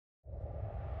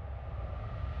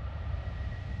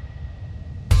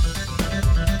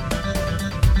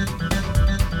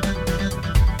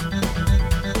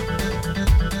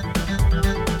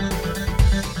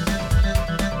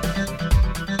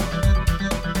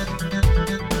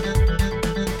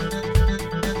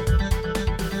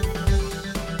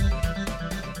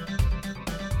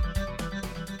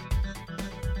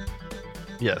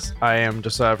Yes, I am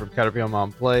Josiah from Caterpillar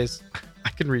Mom Plays. I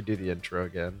can redo the intro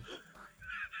again.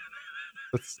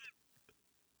 Let's,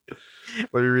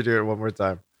 let me redo it one more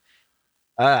time.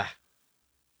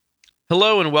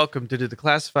 Hello and welcome to the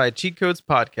Declassified Cheat Codes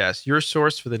Podcast, your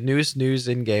source for the newest news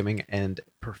in gaming and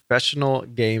professional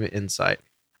game insight.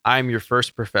 I'm your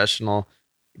first professional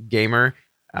gamer.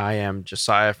 I am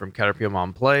Josiah from Caterpillar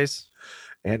Mom Plays.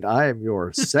 And I am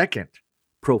your second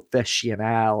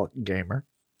professional gamer,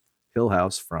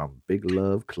 Hillhouse from Big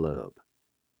Love Club.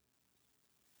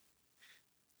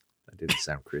 That didn't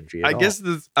sound cringy at all.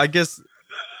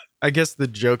 I guess the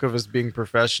joke of us being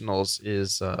professionals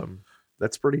is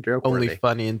That's pretty joke only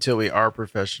funny until we are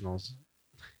professionals.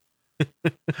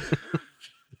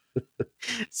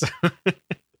 so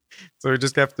we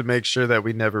just have to make sure that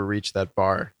we never reach that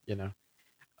bar, you know.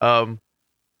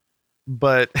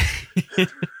 But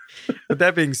with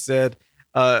that being said,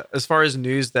 as far as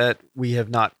news that we have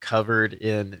not covered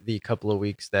in the couple of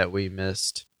weeks that we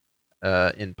missed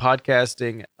in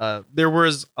podcasting, there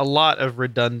was a lot of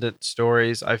redundant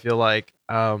stories. I feel like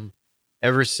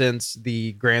ever since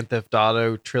the Grand Theft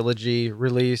Auto trilogy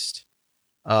released,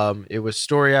 it was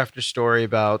story after story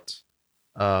about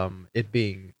it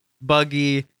being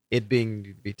buggy, it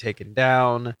being be taken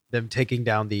down, them taking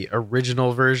down the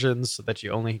original versions so that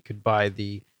you only could buy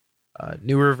the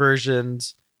newer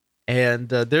versions. And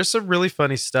there's some really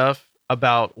funny stuff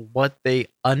about what they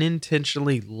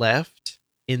unintentionally left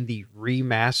in the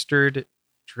remastered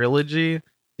trilogy.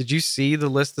 Did you see the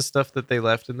list of stuff that they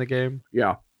left in the game?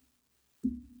 Yeah.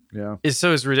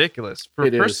 It's ridiculous.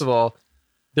 First of all,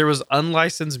 there was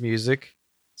unlicensed music,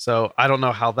 so I don't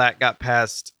know how that got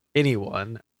past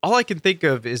anyone. All I can think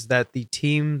of is that the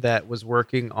team that was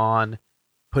working on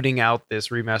putting out this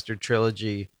remastered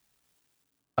trilogy,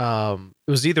 it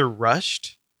was either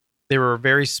rushed, they were a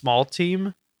very small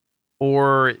team,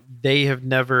 or they have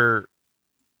never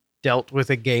dealt with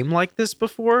a game like this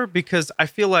before, because I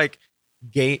feel like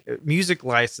music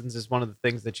license is one of the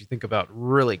things that you think about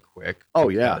really quick. Oh,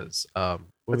 because, yeah.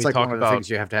 When it's we like talk one of the about things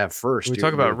you have to have first. when we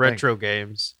talk about retro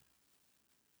games,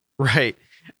 right?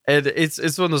 And it's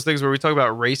one of those things where we talk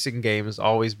about racing games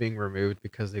always being removed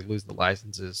because they lose the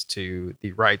licenses to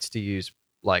the rights to use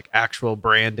like actual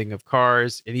branding of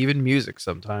cars and even music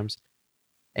sometimes.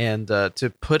 And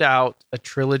to put out a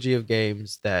trilogy of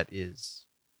games that is,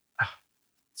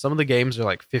 some of the games are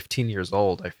like 15 years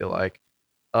old, I feel like.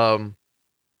 To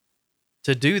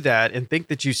do that and think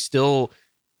that you still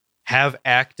have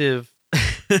active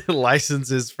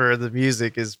licenses for the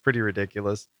music is pretty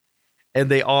ridiculous. And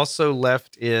they also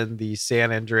left in the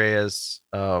San Andreas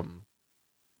hot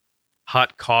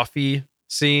coffee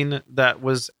scene that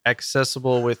was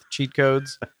accessible with cheat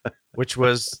codes, which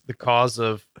was the cause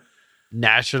of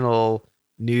national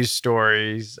news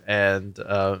stories and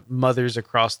mothers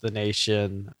across the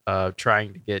nation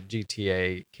trying to get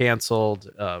GTA canceled,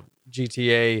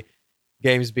 GTA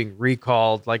games being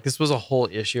recalled. Like, this was a whole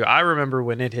issue. I remember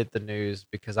when it hit the news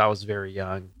because I was very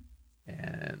young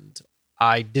and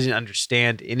I didn't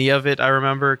understand any of it. I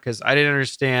remember because I didn't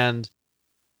understand,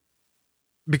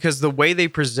 because the way they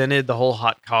presented the whole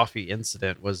hot coffee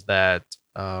incident was that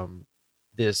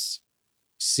this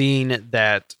scene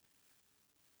that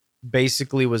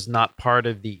basically was not part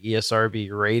of the ESRB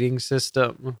rating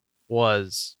system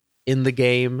was in the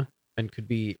game and could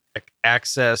be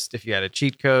accessed if you had a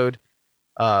cheat code,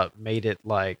 made it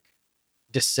like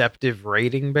deceptive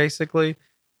rating basically.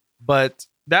 But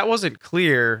that wasn't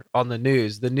clear on the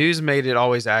news. The news made it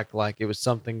always act like it was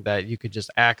something that you could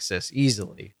just access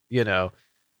easily, you know,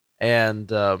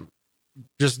 and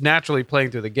just naturally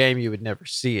playing through the game, you would never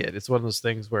see it. It's one of those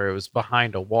things where it was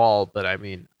behind a wall. But I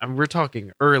mean, we're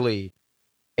talking early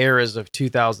eras of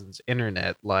 2000s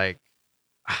internet. Like,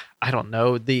 I don't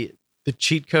know, the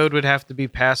cheat code would have to be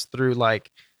passed through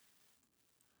like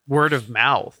word of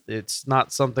mouth. It's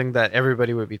not something that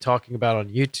everybody would be talking about on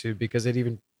YouTube because it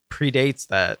even predates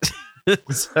that.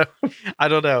 So I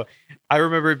don't know. I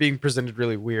remember it being presented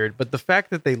really weird, but the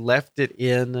fact that they left it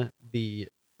in the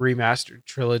remastered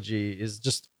trilogy is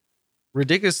just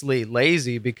ridiculously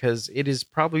lazy, because it is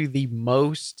probably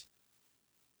it's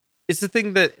the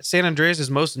thing that San Andreas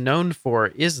is most known for,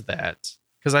 is that,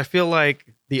 because I feel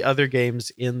like the other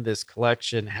games in this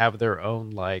collection have their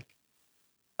own like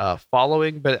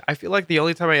following, but I feel like the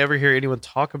only time I ever hear anyone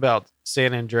talk about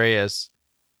San Andreas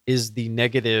is the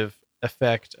negative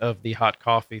effect of the hot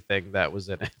coffee thing that was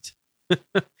in it.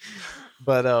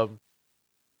 But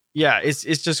yeah, it's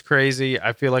just crazy.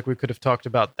 I feel like we could have talked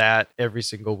about that every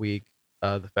single week.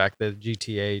 The fact that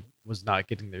GTA was not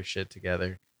getting their shit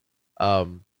together.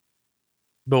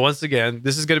 But once again,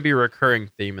 this is going to be a recurring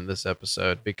theme in this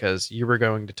episode because you were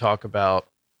going to talk about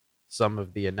some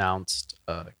of the announced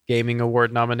gaming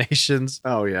award nominations.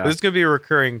 Oh, yeah. This is going to be a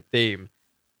recurring theme.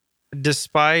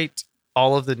 Despite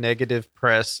all of the negative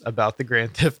press about the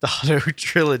Grand Theft Auto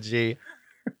trilogy,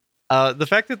 the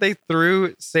fact that they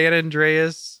threw San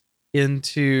Andreas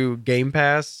into Game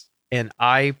Pass, and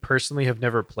I personally have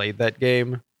never played that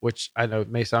game, which I know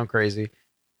may sound crazy.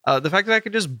 The fact that I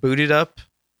could just boot it up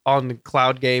on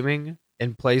cloud gaming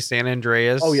and play San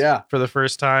Andreas for the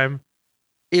first time,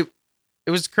 it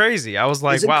was crazy. I was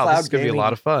like, wow, this is going to be a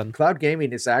lot of fun. Cloud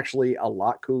gaming is actually a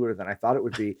lot cooler than I thought it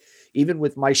would be. Even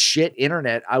with my shit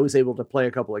internet, I was able to play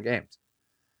a couple of games.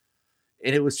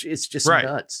 And it's just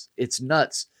nuts. It's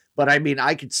nuts. But I mean,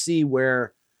 I could see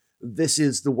where this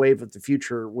is the wave of the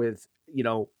future with,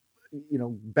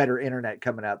 better internet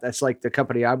coming out. That's like the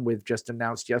company I'm with just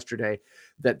announced yesterday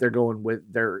that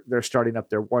they're starting up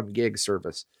their 1 gig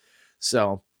service.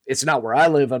 So it's not where I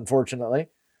live, unfortunately,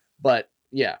 but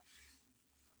yeah.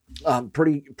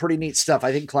 Pretty neat stuff.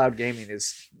 I think cloud gaming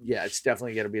it's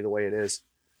definitely going to be the way it is.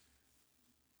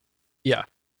 Yeah.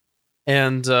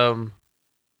 And,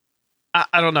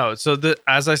 I don't know. So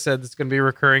as I said, it's going to be a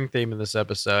recurring theme in this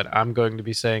episode. I'm going to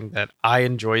be saying that I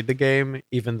enjoyed the game,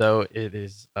 even though it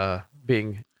is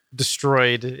being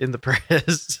destroyed in the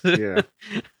press. Yeah.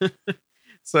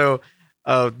 So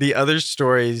the other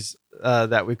stories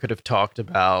that we could have talked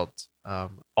about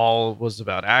all was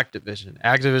about Activision.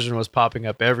 Activision was popping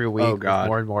up every week with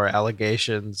more and more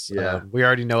allegations. Yeah. We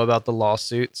already know about the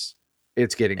lawsuits.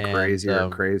 It's getting crazier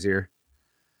and crazier.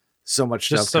 So much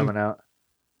stuff coming out.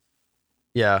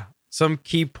 Yeah. Some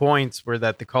key points were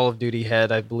that the Call of Duty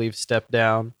head, I believe, stepped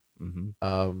down.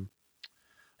 Mm-hmm.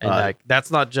 And that's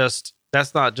not just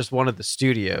one of the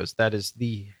studios. That is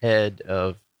the head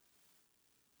of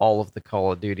all of the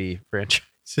Call of Duty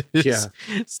franchises. Yeah.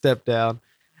 Stepped down.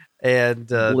 And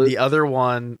the other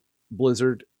one,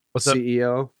 Blizzard what's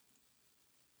CEO. Up?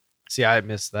 See, I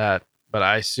missed that, but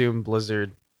I assume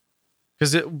Blizzard,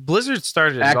 because Blizzard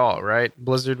started it all, right?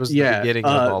 Blizzard was the beginning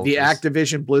of all the of this.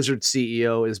 Activision Blizzard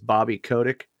CEO is Bobby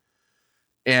Kotick,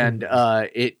 and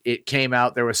it came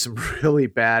out there was some really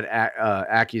bad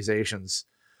accusations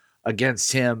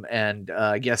against him, and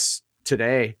I guess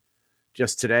yesterday,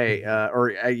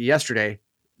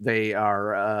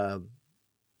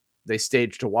 they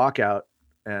staged a walkout,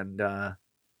 and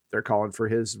they're calling for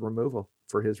his removal,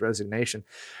 for his resignation.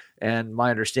 And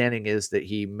my understanding is that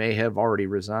he may have already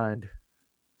resigned.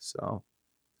 So,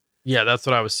 yeah, that's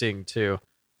what I was seeing too.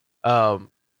 So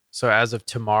as of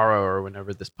tomorrow or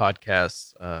whenever this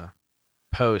podcast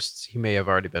posts, he may have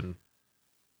already been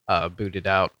booted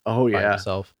out. Oh by yeah,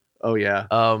 himself. Oh yeah.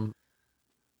 I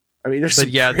mean, there's some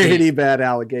pretty bad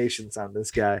allegations on this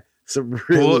guy. Some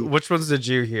really. Which ones did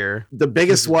you hear? The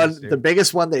biggest one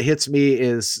that hits me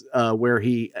is where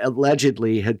he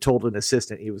allegedly had told an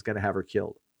assistant he was going to have her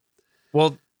killed.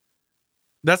 Well,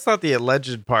 that's not the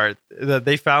alleged part. That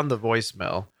they found the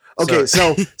voicemail. Okay,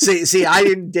 so see, I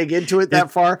didn't dig into it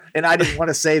that far, and I didn't want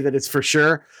to say that it's for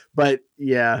sure, but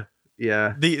yeah.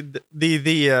 The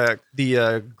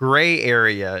gray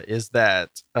area is that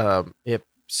it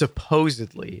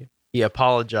supposedly he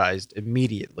apologized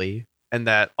immediately, and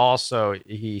that also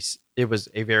it was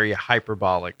a very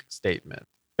hyperbolic statement.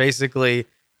 Basically,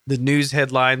 the news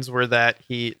headlines were that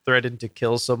he threatened to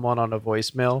kill someone on a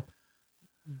voicemail,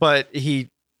 but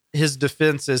his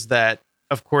defense is that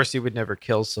of course he would never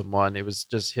kill someone. It was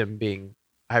just him being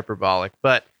hyperbolic.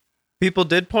 But people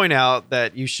did point out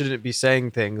that you shouldn't be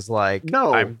saying things like,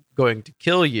 "No, I'm going to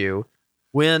kill you,"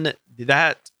 when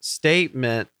that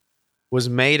statement was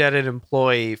made at an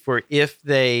employee for if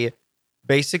they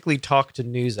basically talk to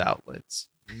news outlets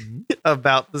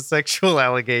about the sexual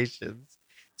allegations.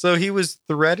 So he was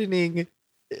threatening,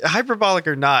 hyperbolic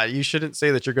or not, you shouldn't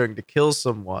say that you're going to kill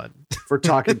someone for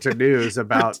talking to news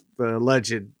about the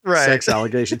alleged sex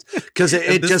allegations, because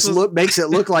it just makes it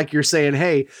look like you're saying,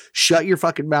 "Hey, shut your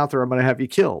fucking mouth or I'm going to have you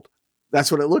killed."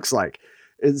 That's what it looks like.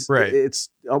 It's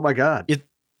oh my God.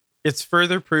 It's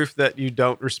further proof that you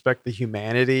don't respect the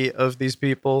humanity of these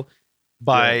people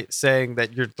by saying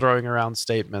that you're throwing around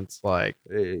statements like,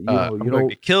 I'm going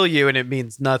to kill you, and it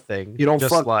means nothing. You don't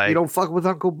fuck with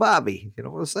Uncle Bobby. You know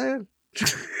what I'm saying?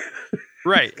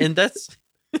 Right. And that's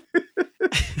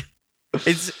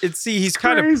he's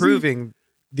kind of proving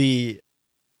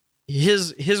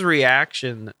his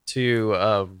reaction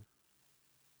to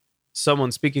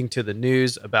someone speaking to the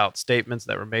news about statements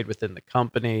that were made within the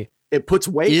company. It puts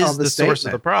weight on the source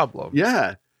of the problem.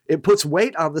 Yeah. It puts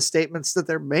weight on the statements that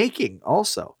they're making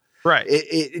also. Right.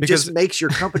 It just makes your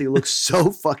company look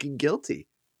so fucking guilty.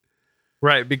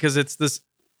 Right. Because it's this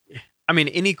I mean,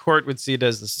 any court would see it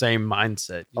as the same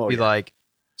mindset. You'd be yeah. like,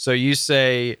 so you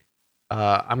say,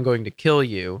 I'm going to kill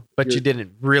you, but you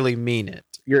didn't really mean it.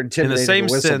 You're intimidating a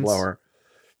whistleblower. Sense,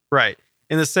 right.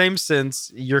 In the same sense,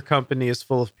 your company is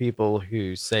full of people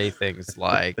who say things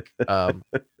like, how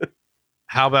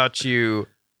about you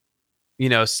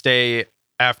stay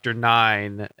after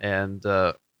 9 and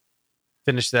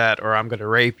finish that, or I'm going to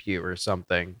rape you or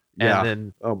something. Yeah. And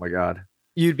then, oh my God,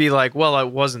 you'd be like, well, I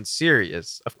wasn't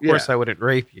serious. Of course I wouldn't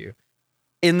rape you.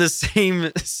 In the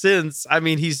same sense, I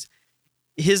mean,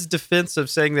 his defense of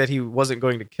saying that he wasn't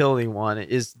going to kill anyone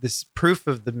is this proof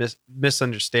of the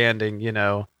misunderstanding,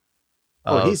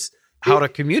 how to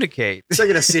communicate. They're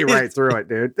going to see right through it,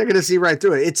 dude. They're going to see right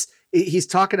through it. He's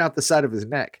talking out the side of his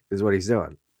neck is what he's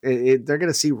doing. They're going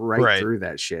to see right through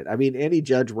that shit. I mean, any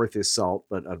judge worth his salt,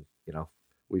 but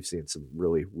we've seen some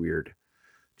really weird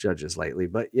judges lately,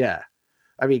 but yeah,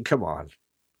 I mean, come on.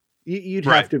 You'd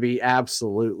have to be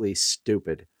absolutely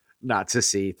stupid not to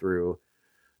see through,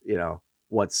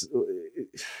 it's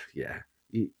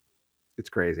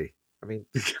crazy. I mean,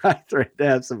 the guy threatened to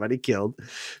have somebody killed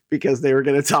because they were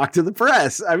going to talk to the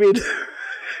press. I mean,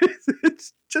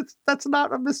 it's just, that's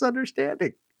not a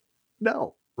misunderstanding.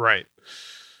 No. Right.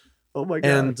 Oh my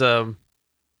God. And,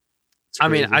 I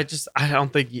mean, I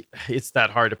don't think it's that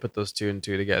hard to put those two and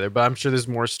two together, but I'm sure there's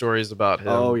more stories about him.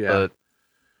 Oh yeah. But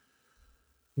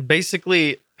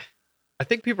basically, I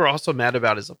think people are also mad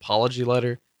about his apology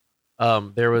letter.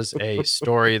 There was a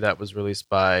story that was released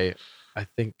by, I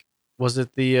think, was it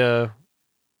the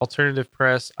Alternative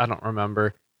Press? I don't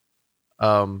remember.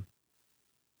 But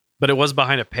it was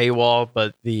behind a paywall,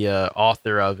 but the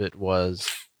author of it was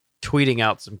tweeting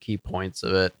out some key points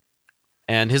of it.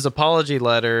 And his apology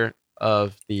letter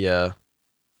of the,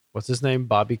 what's his name?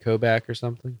 Bobby Koback or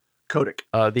something? Kodak.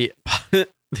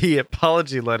 The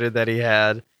apology letter that he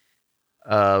had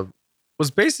was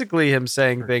basically him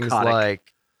saying things Kodak.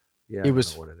 like, Yeah, he I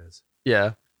was, don't know what it is.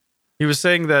 Yeah. He was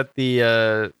saying that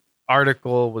the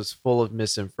article was full of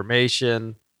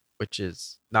misinformation, which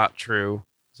is not true.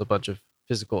 There's a bunch of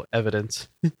physical evidence.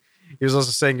 He was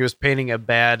also saying he was painting a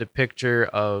bad picture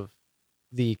of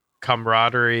the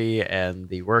camaraderie and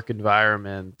the work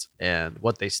environment and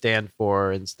what they stand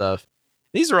for and stuff.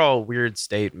 These are all weird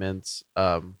statements.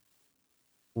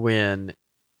 When,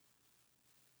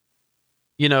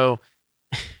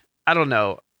 I don't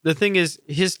know. The thing is,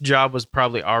 his job was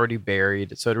probably already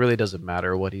buried, so it really doesn't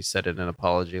matter what he said in an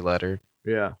apology letter.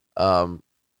 Yeah. I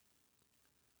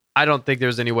don't think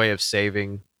there's any way of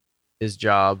saving his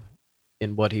job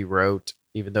in what he wrote,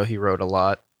 even though he wrote a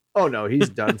lot. Oh no, he's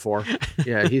done for.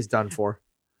 Yeah, he's done for.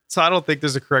 So I don't think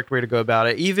there's a correct way to go about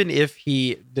it. Even if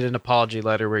he did an apology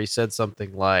letter where he said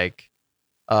something like,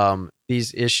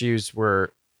 these issues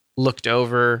were looked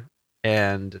over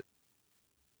and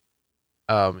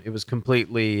it was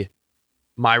completely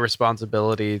my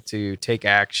responsibility to take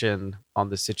action on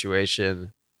the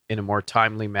situation in a more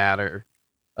timely manner.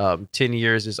 10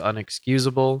 years is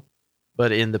unexcusable,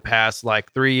 but in the past,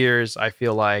 3 years, I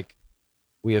feel like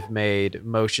we have made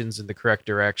motions in the correct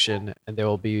direction, and there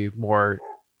will be more,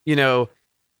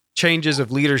 changes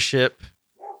of leadership,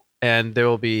 and there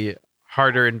will be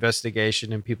harder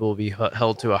investigation, and people will be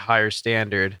held to a higher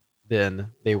standard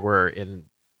than they were in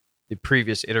the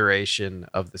previous iteration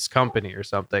of this company or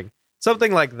something.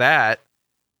 Something like that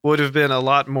would have been a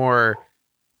lot more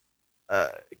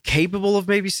capable of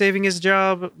maybe saving his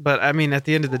job. But I mean, at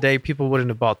the end of the day, people wouldn't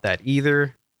have bought that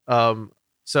either.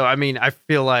 So, I mean, I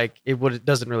feel like it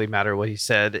doesn't really matter what he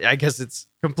said. I guess it's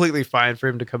completely fine for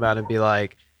him to come out and be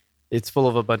like, it's full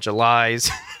of a bunch of lies.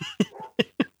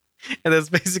 And that's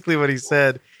basically what he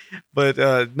said. But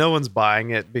no one's buying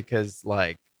it because,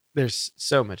 there's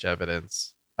so much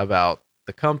evidence about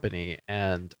the company.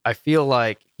 And I feel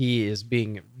like he is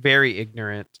being very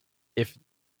ignorant. If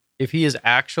he is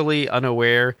actually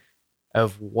unaware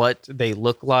of what they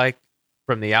look like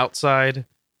from the outside,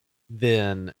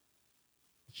 then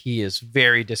he is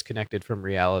very disconnected from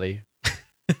reality.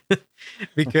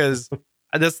 Because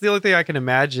that's the only thing I can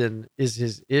imagine is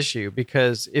his issue.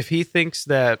 Because if he thinks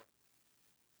that,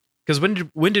 because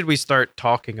when did we start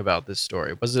talking about this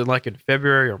story? Was it in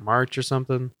February or March or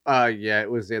something? Yeah,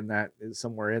 it was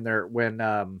somewhere in there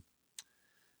when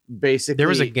basically there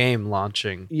was a game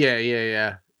launching.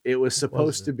 Yeah. It was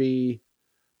supposed to be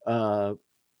it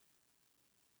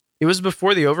was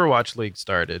before the Overwatch League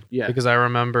started. Yeah. Because I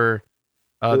remember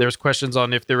there was questions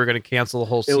on if they were going to cancel the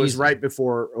whole season. It was right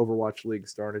before Overwatch League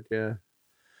started, yeah.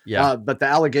 Yeah. But the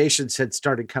allegations had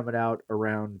started coming out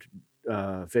around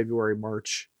February,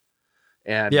 March.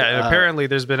 And yeah, and apparently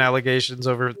there's been allegations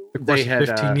over the course of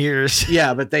 15 years.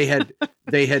 Yeah, but they had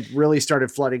really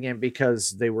started flooding in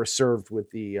because they were served with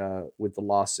the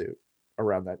lawsuit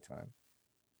around that time,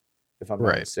 if I'm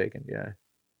not mistaken. Yeah.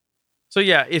 So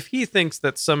yeah, if he thinks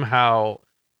that somehow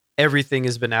everything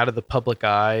has been out of the public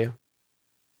eye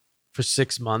for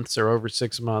 6 months or over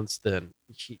 6 months, then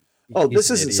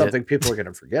this isn't something people are going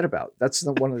to forget about. That's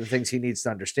one of the things he needs to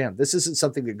understand. This isn't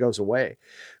something that goes away.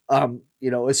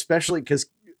 Especially because,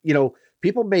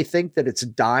 people may think that it's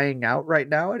dying out right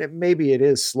now, and maybe it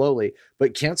is slowly,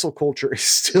 but cancel culture is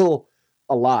still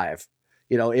alive.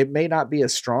 It may not be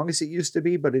as strong as it used to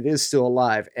be, but it is still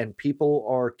alive, and people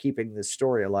are keeping this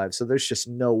story alive. So there's just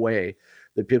no way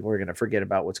that people are going to forget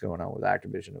about what's going on with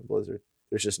Activision and Blizzard.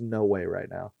 There's just no way right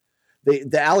now.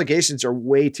 The allegations are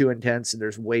way too intense, and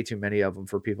there's way too many of them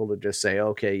for people to just say,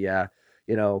 okay, yeah,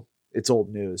 it's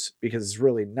old news, because it's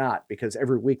really not, because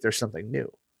every week there's something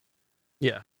new.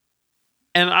 Yeah.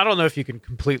 And I don't know if you can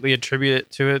completely attribute it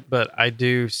to it, but I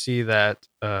do see that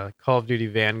Call of Duty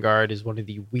Vanguard is one of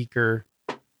the weaker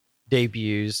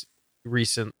debuts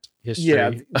recent history. Yeah,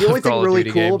 the only thing really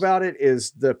cool about it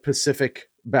is the Pacific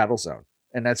Battle Zone,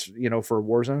 and that's for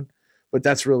Warzone. But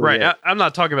that's really right. I'm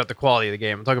not talking about the quality of the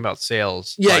game. I'm talking about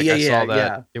sales. Yeah, I saw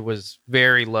that it was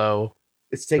very low.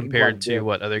 It's compared to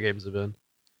what other games have been.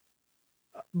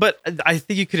 But I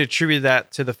think you could attribute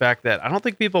that to the fact that I don't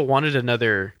think people wanted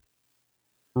another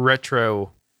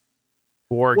retro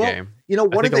war game. I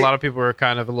think a lot of people were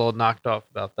kind of a little knocked off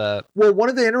about that. Well, one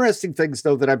of the interesting things,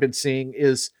 though, that I've been seeing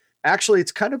is actually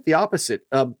it's kind of the opposite.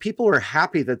 People are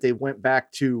happy that they went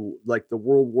back to like the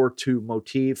World War II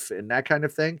motif and that kind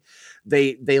of thing.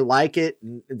 They like it.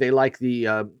 And they like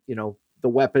the the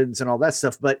weapons and all that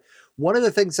stuff. But one of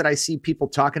the things that I see people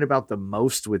talking about the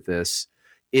most with this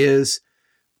is,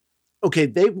 okay,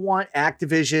 they want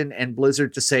Activision and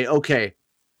Blizzard to say, okay,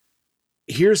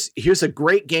 here's a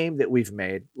great game that we've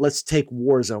made. Let's take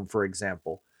Warzone, for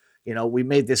example. We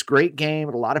made this great game,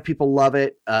 and a lot of people love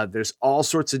it. There's all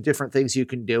sorts of different things you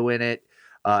can do in it.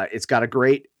 It's got a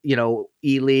great,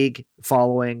 E-League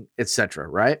following, etc.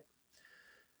 Right?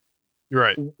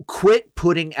 Right. Quit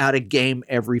putting out a game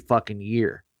every fucking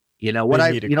year. You know what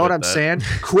I'm saying?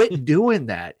 Quit doing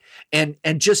that, and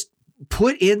just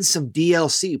put in some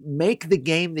DLC. Make the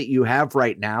game that you have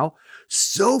right now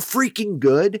so freaking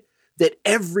good that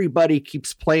everybody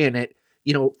keeps playing it,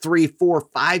 3, 4,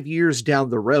 5 years down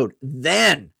the road,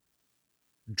 then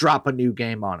drop a new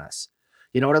game on us.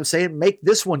 You know what I'm saying? Make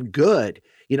this one good,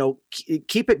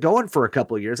 keep it going for a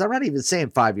couple of years. I'm not even saying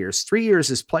 5 years, 3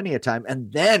 years is plenty of time,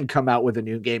 and then come out with a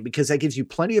new game, because that gives you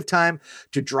plenty of time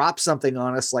to drop something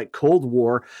on us like Cold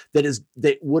War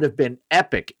that would have been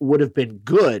epic, would have been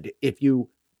good if you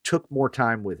took more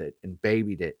time with it and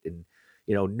babied it and,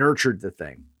 nurtured the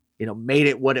thing. Made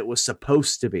it what it was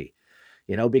supposed to be,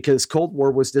 because Cold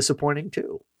War was disappointing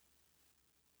too.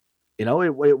 It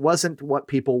wasn't what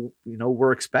people,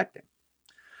 were expecting.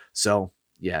 So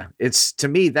yeah, to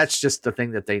me, that's just the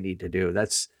thing that they need to do.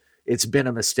 It's been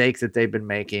a mistake that they've been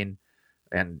making,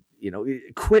 and,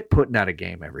 quit putting out a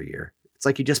game every year. It's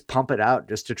like you just pump it out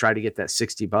just to try to get that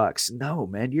 $60. No,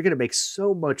 man, you're going to make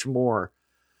so much more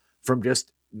from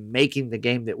just making the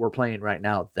game that we're playing right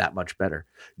now that much better.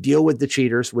 Deal with the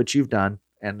cheaters, which you've done,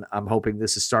 and I'm hoping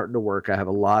this is starting to work. I have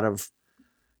a lot of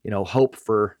hope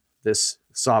for this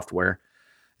software,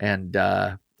 and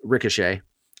Ricochet,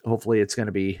 hopefully it's going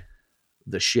to be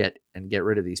the shit and get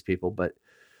rid of these people. But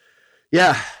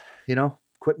yeah,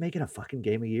 quit making a fucking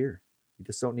game a year. You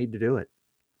just don't need to do it.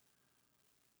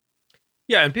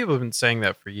 Yeah, and people have been saying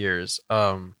that for years.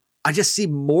 I just see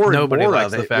more and more likes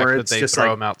of the it fact where that it's they just throw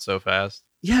like, them out so fast.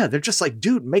 Yeah, they're just like,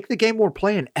 dude, make the game we're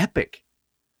playing epic.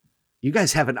 You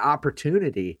guys have an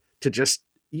opportunity to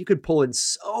you could pull in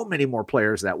so many more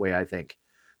players that way, I think,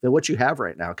 than what you have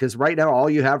right now. Because right now, all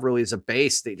you have really is a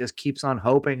base that just keeps on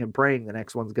hoping and praying the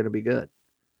next one's going to be good.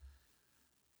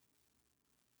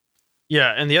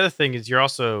 Yeah, and the other thing is you're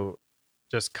also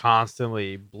just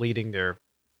constantly bleeding their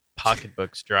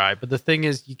pocketbooks dry. But the thing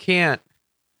is, you can't.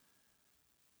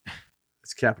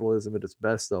 It's capitalism at its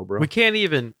best, though, bro. We can't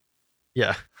even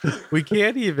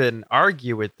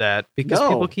argue with that, because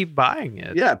people keep buying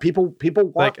it. Yeah, people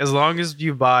want, like, as long as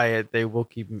you buy it, they will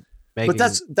keep making.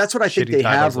 But that's what I think they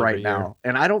have right now,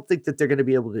 and I don't think that they're going to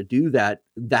be able to do that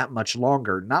much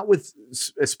longer. Not with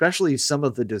especially some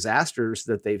of the disasters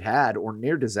that they've had, or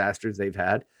near disasters they've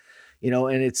had.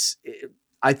 And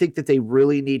I think that they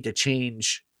really need to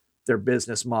change their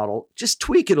business model. Just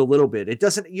tweak it a little bit.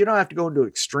 You don't have to go into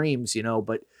extremes,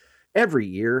 but every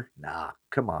year, nah,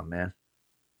 come on, man.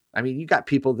 I mean, you got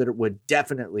people that would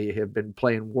definitely have been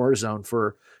playing Warzone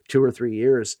for 2 or 3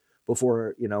 years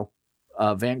before,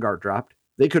 Vanguard dropped.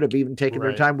 They could have even taken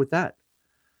their time with that,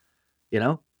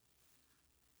 And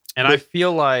but I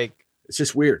feel like it's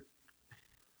just weird.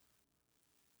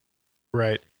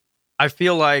 Right. I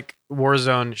feel like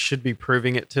Warzone should be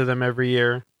proving it to them every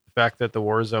year. The fact that the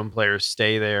Warzone players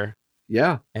stay there.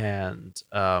 Yeah. And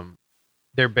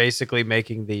they're basically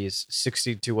making these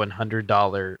 $60 to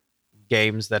 $100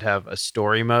 games that have a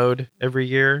story mode every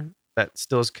year that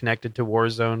still is connected to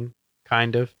Warzone,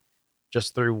 kind of,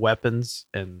 just through weapons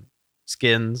and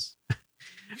skins,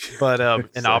 but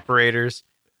and operators.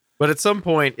 But at some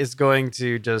point, it's going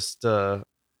to just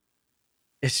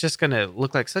it's just going to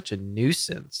look like such a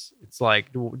nuisance. It's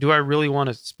like, do I really want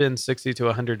to spend $60 to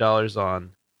 $100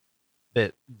 on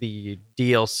the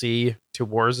DLC to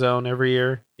Warzone every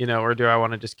year, or do I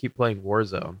want to just keep playing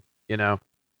Warzone,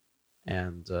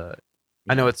 And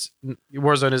I know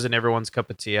Warzone isn't everyone's cup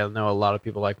of tea. I know a lot of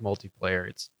people like multiplayer.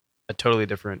 It's a totally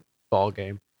different ball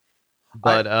game.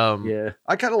 But I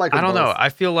kind of like. I don't know. I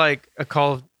feel like a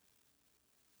Call of.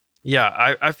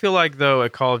 Yeah, I feel like though a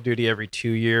Call of Duty every 2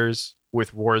 years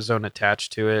with Warzone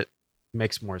attached to it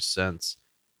makes more sense.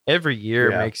 Every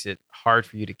year makes it hard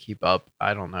for you to keep up.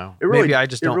 I don't know. Maybe I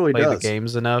just don't play the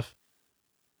games enough.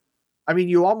 I mean,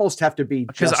 you almost have to be,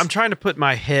 because I'm trying to put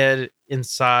my head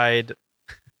inside.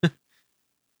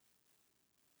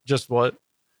 Just what?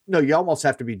 No, you almost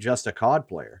have to be just a COD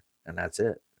player, and that's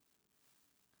it.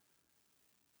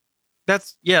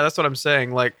 That's what I'm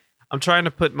saying. Like, I'm trying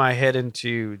to put my head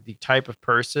into the type of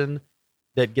person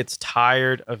that gets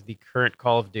tired of the current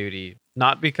Call of Duty,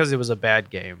 not because it was a bad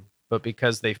game, but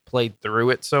because they've played through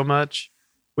it so much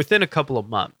within a couple of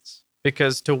months.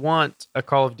 Because to want a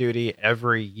Call of Duty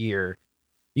every year,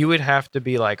 you would have to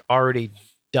be like already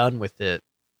done with it,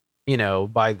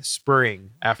 by the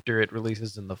spring after it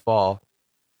releases in the fall,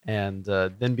 and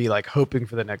then be like hoping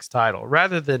for the next title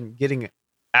rather than getting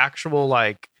actual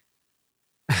like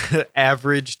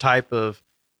average type of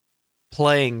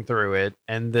playing through it.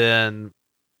 And then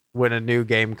when a new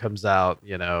game comes out,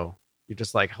 you're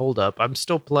just like, hold up, I'm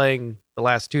still playing the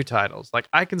last 2 titles. Like,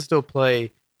 I can still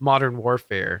play Modern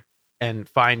Warfare and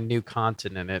find new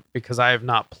content in it because I have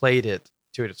not played it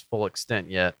to its full extent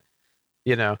yet,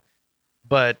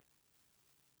 but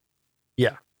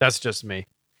yeah, that's just me.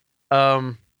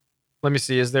 Let me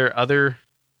see. Is there other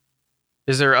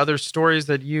stories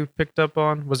that you picked up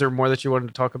on? Was there more that you wanted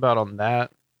to talk about on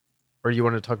that, or you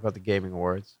wanted to talk about the gaming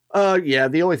awards? Yeah,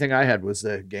 the only thing I had was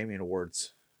the gaming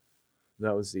awards.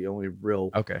 That was the only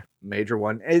real major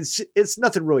one. It's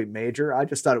nothing really major. I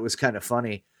just thought it was kind of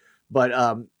funny. But,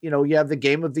 you have the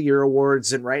Game of the Year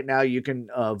awards, and right now you can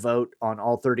vote on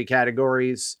all 30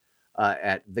 categories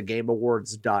at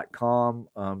thegameawards.com.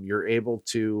 You're able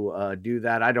to do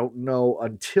that. I don't know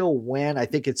until when. I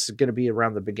think it's going to be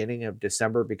around the beginning of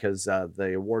December because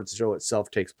the awards show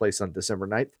itself takes place on December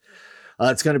 9th.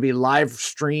 It's going to be live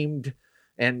streamed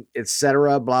and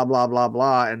etc. Blah, blah, blah,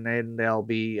 blah. And then they'll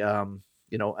be,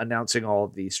 announcing all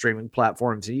of the streaming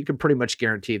platforms. And you can pretty much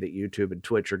guarantee that YouTube and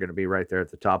Twitch are going to be right there at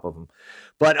the top of them.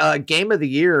 But Game of the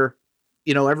Year,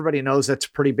 everybody knows that's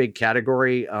a pretty big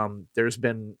category. There's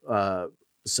been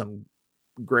some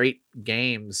great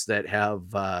games that have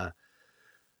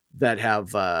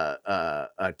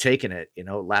taken it.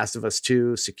 Last of Us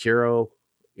 2, Sekiro,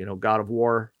 God of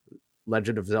War,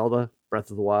 Legend of Zelda,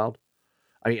 Breath of the Wild.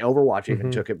 I mean, Overwatch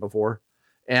even took it before,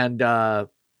 and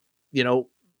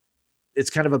it's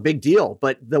kind of a big deal.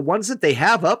 But the ones that they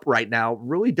have up right now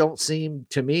really don't seem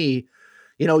to me.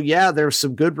 There's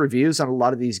some good reviews on a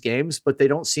lot of these games, but they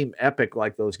don't seem epic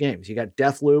like those games. You got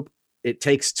Deathloop, It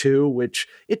Takes Two, which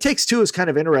It Takes Two is kind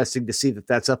of interesting to see that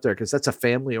that's up there because that's a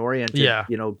family-oriented,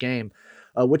 game,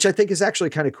 which I think is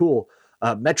actually kind of cool.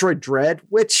 Metroid Dread,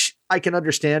 which I can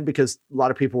understand because a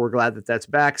lot of people were glad that that's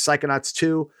back. Psychonauts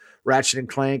 2, Ratchet and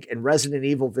Clank, and Resident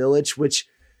Evil Village, which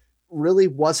really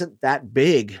wasn't that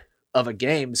big of a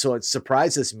game, so it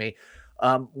surprises me.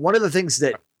 One of the things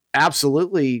that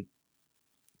absolutely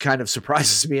kind of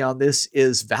surprises me on this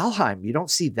is Valheim. You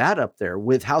don't see that up there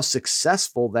with how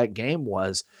successful that game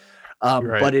was.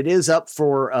 But it is up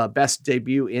for best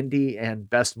debut indie and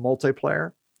best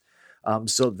multiplayer.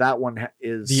 So that one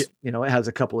is, it has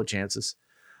a couple of chances.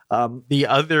 The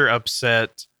other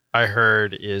upset I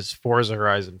heard is Forza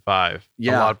Horizon 5.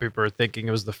 Yeah. A lot of people are thinking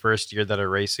it was the first year that a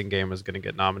racing game was going to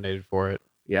get nominated for it.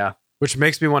 Yeah. Which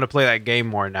makes me want to play that game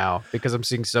more now because I'm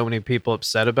seeing so many people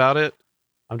upset about it.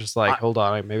 I'm just like, hold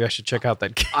on, maybe I should check out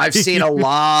that game. I've seen a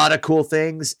lot of cool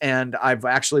things, and I've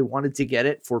actually wanted to get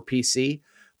it for PC.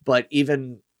 But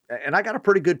even and I got a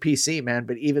pretty good PC, man,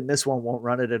 but even this one won't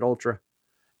run it at ultra.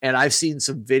 And I've seen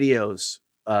some videos,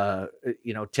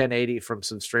 1080 from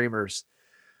some streamers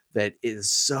that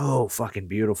is so fucking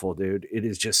beautiful, dude. It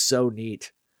is just so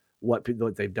neat what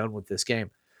they've done with this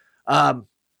game.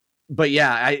 But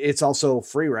yeah, it's also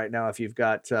free right now if you've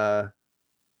got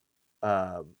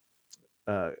Xbox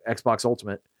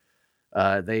Ultimate.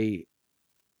 They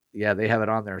have it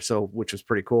on there, so which was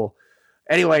pretty cool.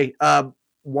 Anyway,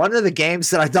 one of the games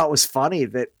that I thought was funny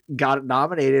that got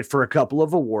nominated for a couple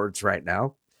of awards right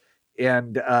now,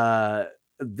 and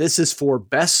this is for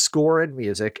best score in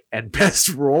music and best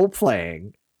role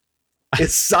playing.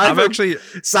 It's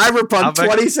Cyberpunk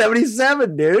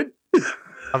 2077, dude.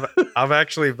 I'm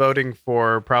actually voting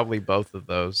for probably both of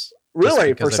those.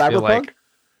 Really? For Cyberpunk?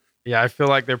 I feel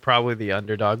like they're probably the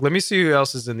underdog. Let me see who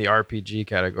else is in the RPG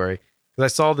category.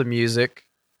 Because I saw the music,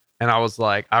 and I was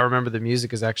like, I remember the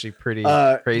music is actually pretty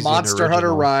crazy. Monster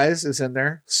Hunter Rise is in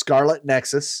there. Scarlet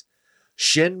Nexus,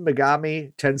 Shin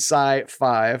Megami Tensei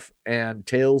 5, and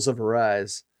Tales of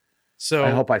Arise. So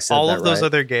I hope I said all of those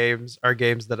other games are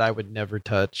games that I would never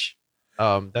touch.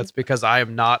 That's because I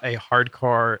am not a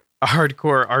hardcore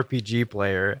RPG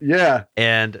player. Yeah.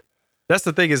 And that's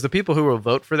the thing is the people who will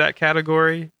vote for that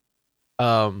category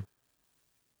are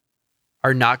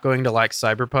not going to like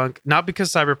Cyberpunk. Not because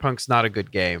Cyberpunk's not a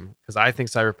good game, because I think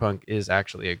Cyberpunk is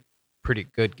actually a pretty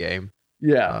good game.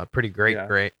 Yeah. Pretty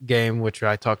great game, which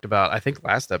I talked about, I think,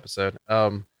 last episode.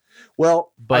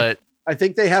 But I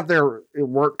think they have their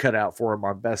work cut out for them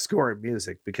on best score in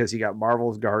music because you got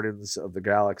Marvel's Guardians of the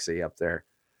Galaxy up there.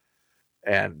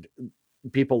 And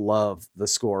people love the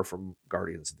score from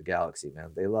Guardians of the Galaxy,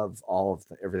 man. They love all of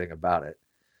everything about it.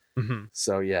 Mm-hmm.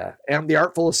 So yeah, and The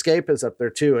Artful Escape is up there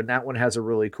too, and that one has a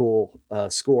really cool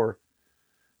score.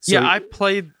 So, yeah, I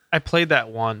played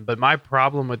that one, but my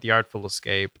problem with The Artful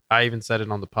Escape, I even said it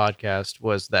on the podcast,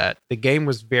 was that the game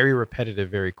was very repetitive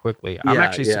very quickly. I'm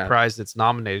actually surprised it's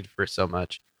nominated for so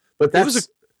much. But that was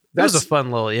a fun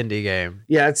little indie game.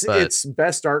 Yeah, it's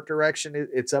best art direction.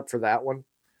 It's up for that one.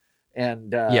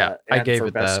 And I gave for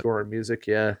it best that. Score in music.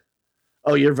 Yeah.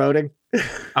 Oh, you're voting?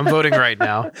 I'm voting right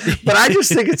now. But I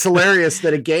just think it's hilarious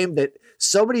that a game that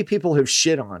so many people have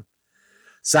shit on,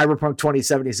 Cyberpunk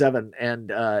 2077, and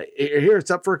here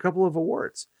it's up for a couple of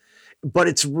awards. But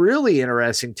it's really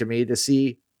interesting to me to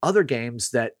see other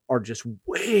games that are just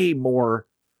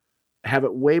have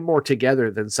it way more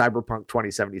together than Cyberpunk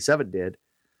 2077 did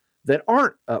that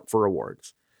aren't up for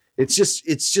awards. It's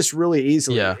just really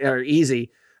easy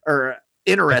or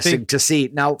interesting to see.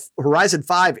 Now, Horizon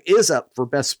 5 is up for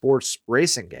best sports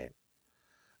racing game.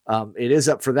 It is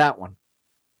up for that one.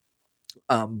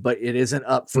 But it isn't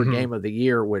up for game of the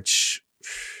year, which,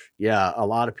 yeah, a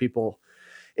lot of people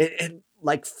and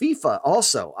like FIFA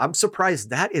also, I'm surprised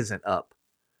that isn't up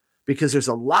because there's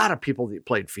a lot of people that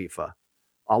played FIFA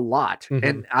a lot. Mm-hmm.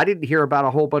 And I didn't hear about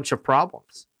a whole bunch of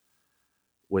problems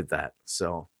with that.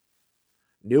 So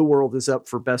New World is up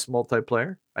for best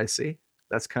multiplayer. I see.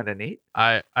 That's kind of neat.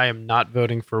 I am not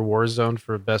voting for Warzone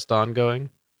for best ongoing.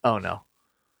 Oh no.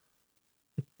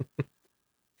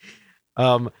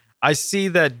 I see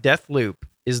that Deathloop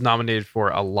is nominated for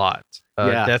a lot.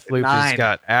 Deathloop has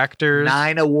got actors.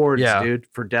 9 awards, dude,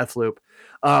 for Deathloop.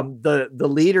 The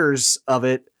leaders of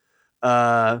it,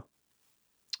 let's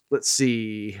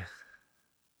see.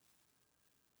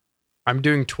 I'm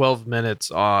doing 12 minutes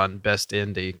on Best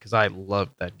Indie because I love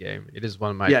that game. It is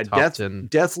one of my top 10.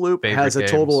 Deathloop has a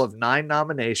games. total of 9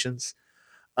 nominations.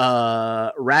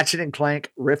 Ratchet and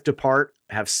Clank Rift Apart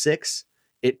have 6.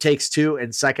 It Takes Two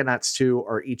and Psychonauts 2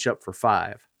 are each up for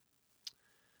 5.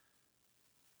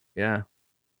 Yeah.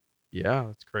 Yeah,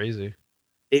 that's crazy.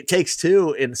 It Takes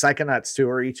Two and Psychonauts 2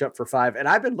 are each up for 5. And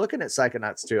I've been looking at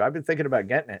Psychonauts 2. I've been thinking about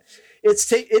getting it.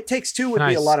 It Takes Two would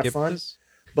be a lot of fun.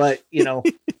 But,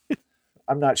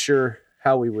 I'm not sure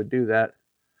how we would do that.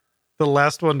 The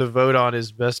last one to vote on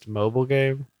is best mobile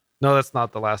game. No, that's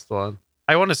not the last one.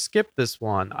 I want to skip this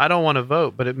one. I don't want to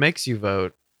vote, but it makes you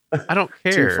vote. I don't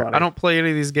care. I don't play any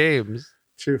of these games.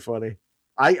 Too funny.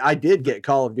 I did get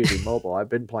Call of Duty Mobile. I've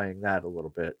been playing that a little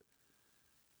bit.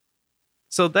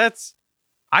 So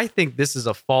I think this is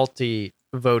a faulty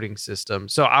voting system.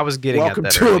 So I was getting Welcome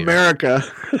at that to earlier. America.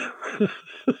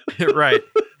 Right.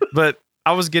 But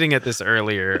I was getting at this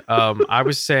earlier. I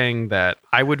was saying that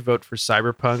I would vote for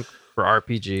Cyberpunk for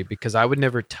RPG because I would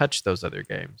never touch those other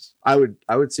games. I would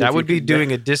see that would be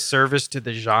doing a disservice to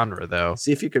the genre, though.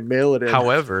 See if you could mail it in.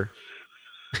 However,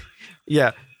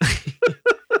 yeah.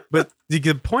 But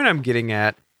the point I'm getting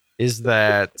at is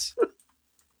that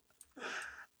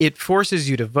it forces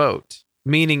you to vote.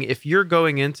 Meaning, if you're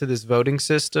going into this voting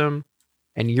system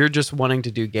and you're just wanting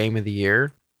to do game of the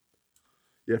year,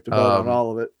 You have to vote on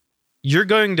all of it. You're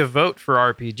going to vote for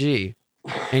RPG.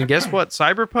 And guess what?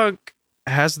 Cyberpunk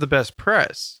has the best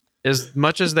press. As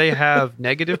much as they have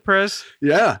negative press,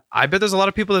 yeah, I bet there's a lot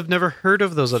of people that have never heard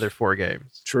of those other 4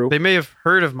 games. True. They may have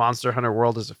heard of Monster Hunter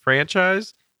World as a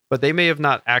franchise, but they may have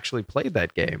not actually played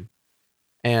that game.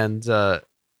 And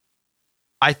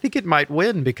I think it might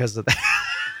win because of that.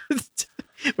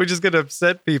 Which is going to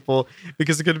upset people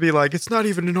because it's going to be like, it's not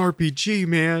even an RPG,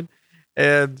 man.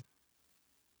 And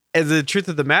the truth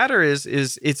of the matter is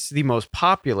it's the most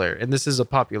popular, and this is a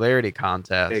popularity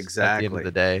contest. Exactly. At the end of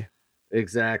the day.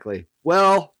 Exactly.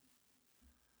 Well,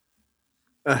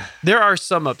 there are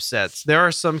some upsets. There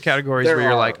are some categories where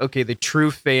you're like, okay, the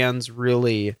true fans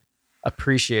really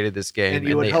appreciated this game,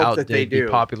 and they outdid the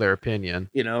popular opinion.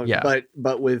 You know, yeah.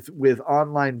 But with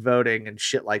online voting and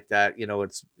shit like that, you know,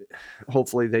 it's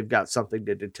hopefully they've got something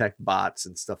to detect bots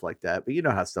and stuff like that. But you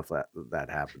know how stuff that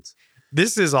happens.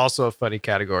 This is also a funny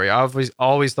category. I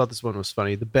always thought this one was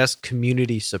funny. The best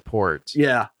community support.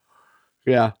 Yeah.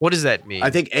 Yeah. What does that mean?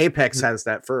 I think Apex has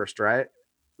that first, right?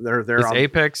 They're on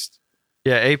Apex.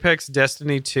 Yeah, Apex,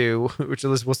 Destiny 2, which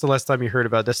is what's the last time you heard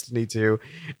about Destiny 2?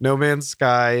 No Man's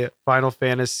Sky, Final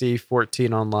Fantasy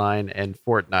 14 Online, and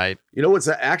Fortnite. You know what's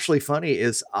actually funny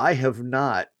is I have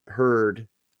not heard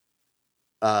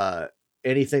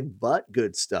anything but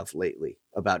good stuff lately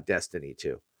about Destiny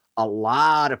 2. A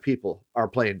lot of people are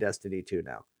playing Destiny 2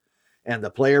 now. And the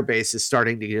player base is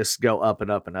starting to just go up and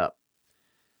up and up.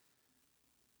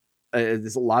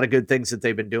 There's a lot of good things that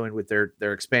they've been doing with their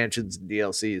expansions and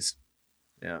DLCs.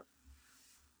 Yeah.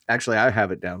 Actually, I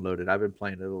have it downloaded. I've been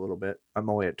playing it a little bit. I'm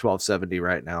only at 1270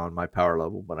 right now on my power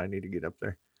level, but I need to get up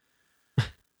there.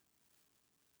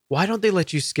 Why don't they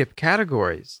let you skip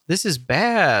categories? This is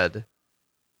bad.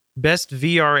 Best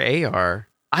VR AR.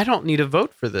 I don't need a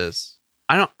vote for this.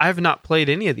 I've not played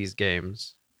any of these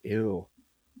games. Ew.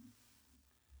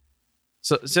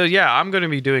 So yeah, I'm going to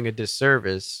be doing a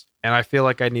disservice. And I feel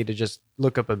like I need to just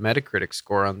look up a Metacritic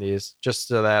score on these just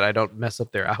so that I don't mess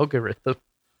up their algorithm.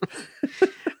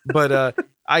 But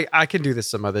I can do this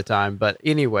some other time. But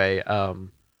anyway,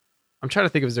 I'm trying to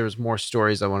think if there was more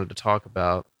stories I wanted to talk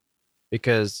about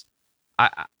because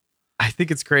I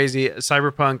think it's crazy.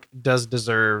 Cyberpunk does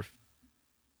deserve.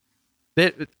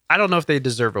 I don't know if they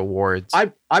deserve awards.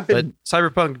 But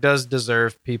Cyberpunk does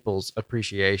deserve people's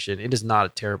appreciation. It is not a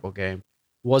terrible game.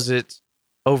 Was it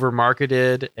over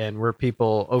marketed and were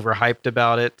people overhyped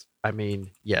about it? I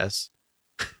mean, yes.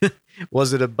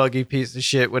 Was it a buggy piece of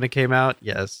shit when it came out?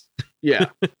 Yes. Yeah.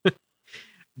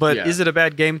 But is it a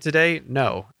bad game today?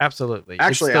 No, absolutely.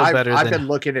 Actually, it's still better I've than been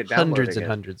looking at hundreds and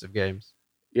hundreds of games.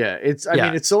 Yeah, I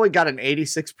mean, it's only got an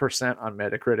 86% on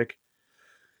Metacritic.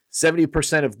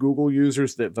 70% of Google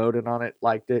users that voted on it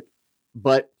liked it.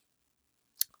 But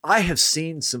I have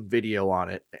seen some video on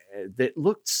it that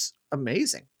looks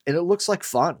amazing. And it looks like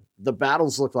fun. The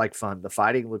battles look like fun. The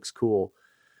fighting looks cool.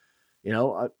 You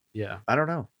know, I don't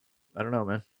know. I don't know,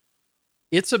 man.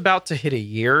 It's about to hit a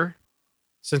year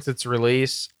since its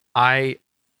release. I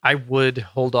would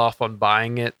hold off on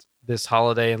buying it this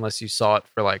holiday unless you saw it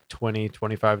for like $20,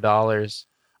 $25.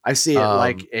 I see it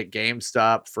like at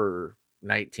GameStop for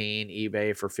 19,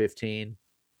 eBay for 15.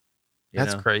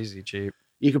 That's crazy cheap.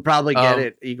 You could probably get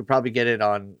it. You could probably get it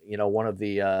on, you know, one of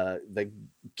the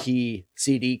key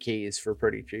CD keys for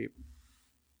pretty cheap.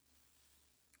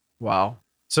 Wow.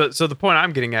 So the point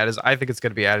I'm getting at is I think it's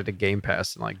going to be added to Game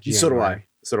Pass in like January.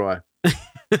 So do I.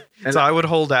 So I would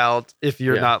hold out if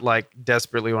you're not like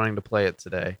desperately wanting to play it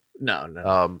today.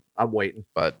 No. I'm waiting.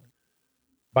 But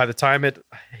by the time it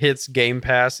hits Game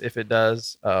Pass, if it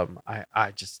does,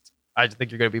 I just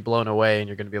think you're going to be blown away and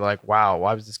you're going to be like, wow,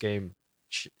 why was this game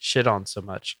shit on so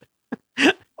much?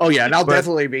 Oh yeah, and I'll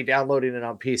definitely be downloading it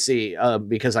on PC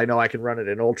because I know I can run it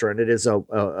in Ultra, and it is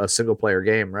a single player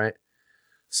game, right?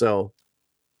 So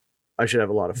I should have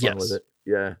a lot of fun with it.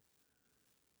 Yeah,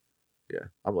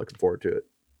 I'm looking forward to it.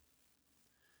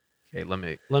 Okay, let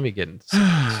me get into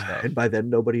some stuff. And by then,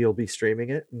 nobody will be streaming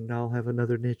it, and I'll have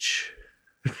another niche.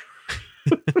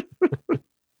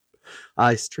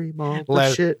 I stream all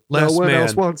the shit no one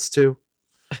else wants to.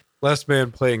 Last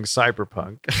man playing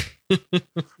Cyberpunk.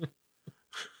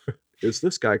 Is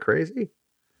this guy crazy?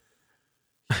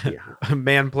 Yeah. A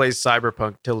man plays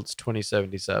Cyberpunk till it's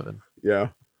 2077. Yeah.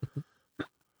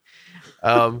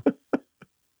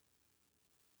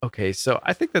 Okay, so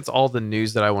I think that's all the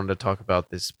news that I wanted to talk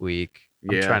about this week.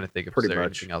 I'm trying to think if there's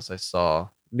anything else I saw.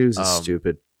 News is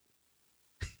stupid.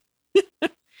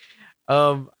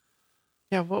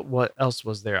 Yeah, what else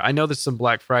was there? I know there's some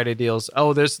Black Friday deals.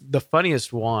 Oh, there's the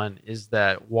funniest one is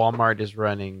that Walmart is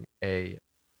running a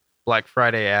Black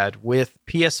Friday ad with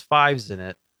PS5s in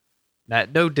it.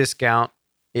 At no discount.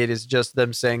 It is just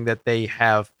them saying that they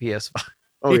have PS5.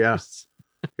 Oh yeah,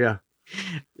 yeah.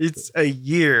 It's a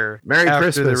year Merry after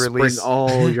Christmas. the release. Bring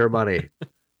all your money.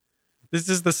 This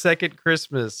is the second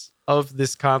Christmas of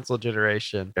this console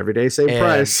generation. Every day, same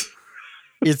price.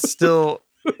 It's still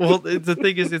the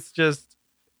thing is,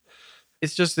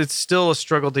 it's still a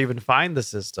struggle to even find the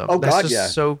system. Oh That's God, just yeah,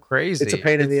 so crazy. It's a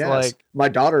pain in the ass. Like, my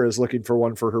daughter is looking for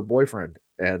one for her boyfriend,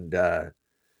 and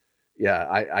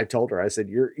yeah, I told her, I said,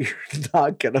 you're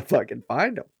not gonna fucking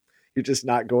find them. You're just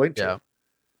not going to. Yeah.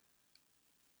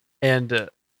 And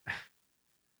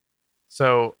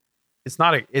so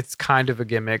it's kind of a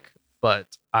gimmick,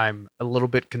 but I'm a little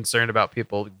bit concerned about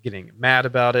people getting mad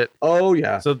about it. Oh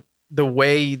yeah. So the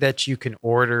way that you can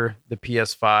order the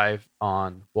PS5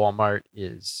 on Walmart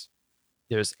is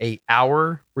there's an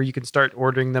hour where you can start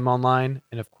ordering them online.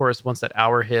 And of course, once that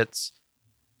hour hits,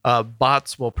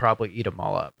 bots will probably eat them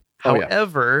all up. Oh, yeah.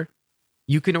 However,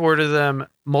 you can order them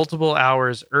multiple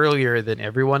hours earlier than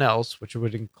everyone else, which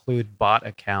would include bot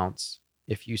accounts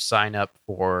if you sign up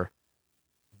for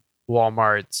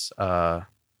Walmart's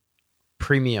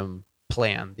premium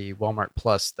plan, the Walmart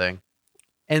Plus thing.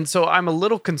 And so I'm a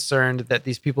little concerned that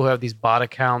these people who have these bot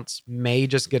accounts may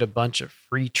just get a bunch of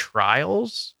free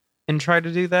trials and try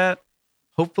to do that.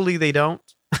 Hopefully they don't.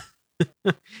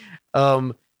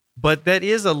 But that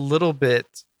is a little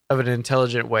bit of an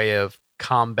intelligent way of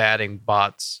combating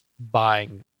bots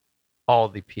buying all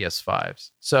the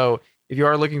PS5s. So if you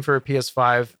are looking for a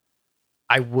PS5,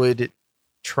 I would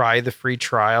try the free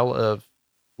trial of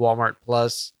Walmart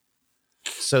Plus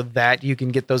so that you can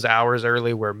get those hours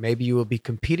early where maybe you will be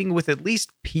competing with at least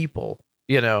people,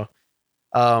 you know.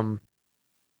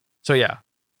 So yeah,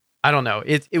 I don't know.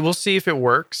 It we'll see if it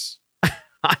works.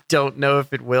 I don't know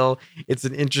if it will. It's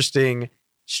an interesting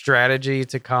strategy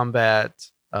to combat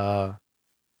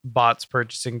bots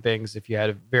purchasing things if you had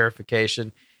a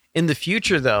verification. In the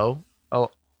future, though,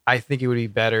 I think it would be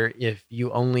better if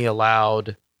you only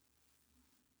allowed,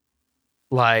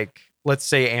 like, let's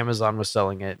say Amazon was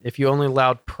selling it. If you only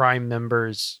allowed Prime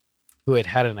members who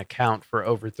had an account for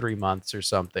over 3 months or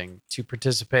something to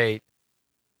participate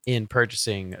in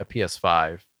purchasing a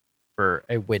PS5 for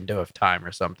a window of time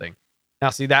or something. Now,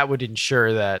 see, that would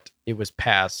ensure that it was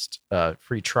past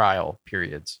free trial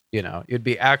periods. You know, it would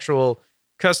be actual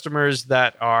customers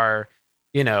that are,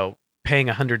 you know, paying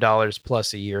 $100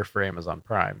 plus a year for Amazon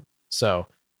Prime. So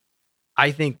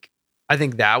I think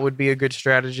that would be a good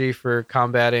strategy for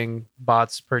combating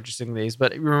bots purchasing these.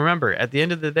 But remember, at the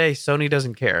end of the day, Sony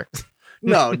doesn't care.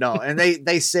 No. And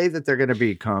they say that they're going to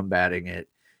be combating it,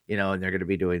 you know, and they're going to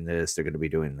be doing this, they're going to be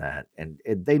doing that. And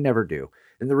they never do.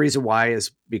 And the reason why is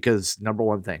because number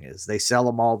one thing is they sell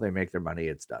them all, they make their money,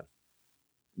 it's done.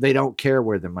 They don't care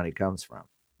where their money comes from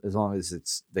as long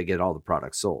as they get all the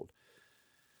products sold.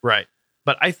 Right.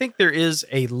 But I think there is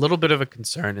a little bit of a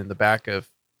concern in the back of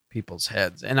people's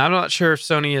heads. And I'm not sure if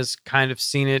Sony has kind of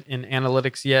seen it in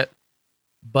analytics yet.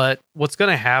 But what's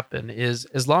going to happen is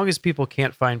as long as people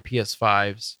can't find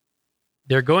PS5s,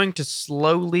 they're going to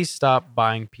slowly stop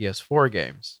buying PS4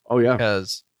 games. Oh, yeah.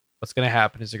 Because what's going to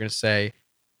happen is they're going to say,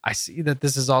 I see that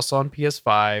this is also on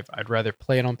PS5. I'd rather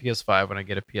play it on PS5 when I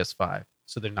get a PS5.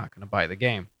 So they're not going to buy the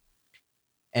game.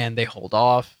 And they hold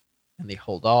off and they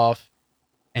hold off.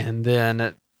 And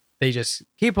then they just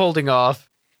keep holding off.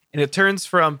 And it turns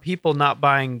from people not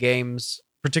buying games,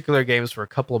 particular games, for a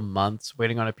couple of months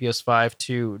waiting on a PS5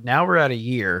 to now we're at a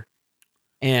year.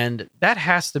 And that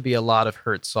has to be a lot of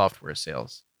hurt software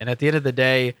sales. And at the end of the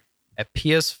day, a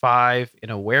PS5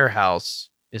 in a warehouse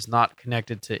is not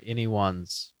connected to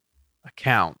anyone's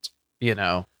account, you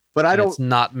know. But it's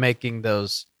not making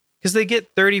those, because they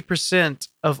get 30%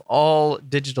 of all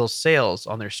digital sales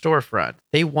on their storefront.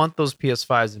 They want those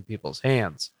PS5s in people's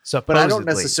hands. Supposedly. But I don't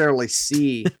necessarily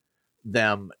see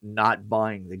them not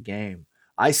buying the game.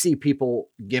 I see people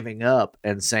giving up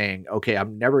and saying, okay,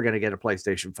 I'm never going to get a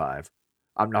PlayStation 5.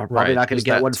 I'm probably not going to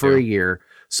get one for a year.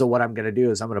 So what I'm going to do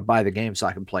is I'm going to buy the game so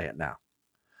I can play it now.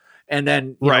 And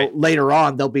then you know, later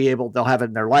on, they'll have it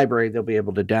in their library. They'll be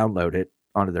able to download it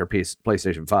onto their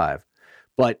PlayStation 5.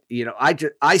 But, you know,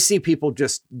 I see people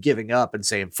just giving up and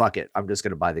saying, fuck it, I'm just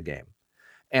going to buy the game.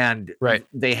 And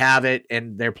they have it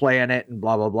and they're playing it and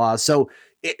blah, blah, blah. So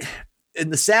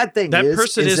and the sad thing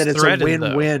is that it's a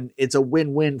win-win. Though. It's a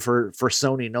win-win for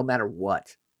Sony no matter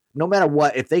what. No matter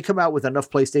what, if they come out with enough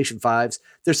PlayStation 5s,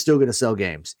 they're still going to sell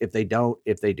games. If they don't,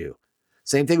 if they do.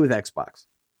 Same thing with Xbox.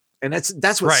 And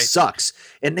that's what sucks.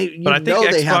 And they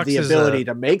have the ability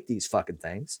to make these fucking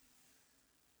things.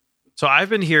 So I've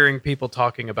been hearing people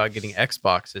talking about getting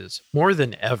Xboxes more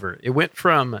than ever. It went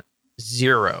from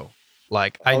zero.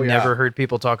 Like I never heard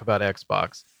people talk about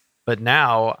Xbox. But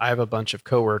now I have a bunch of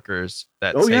coworkers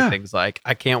that say things like,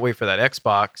 I can't wait for that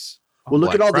Xbox. Well,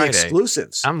 look at all the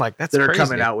exclusives. I'm like, that's that are crazy.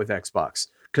 coming out with Xbox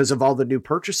because of all the new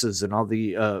purchases and all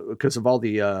the because of all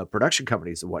the production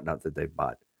companies and whatnot that they've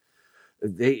bought.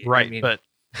 But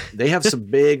they have some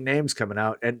big names coming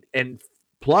out, and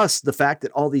plus the fact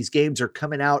that all these games are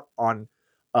coming out on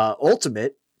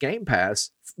Ultimate Game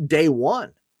Pass day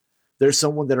one. There's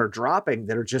someone that are dropping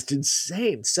that are just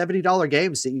insane $70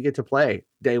 games that you get to play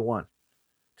day one,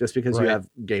 just because you have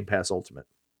Game Pass Ultimate.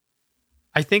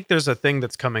 I think there's a thing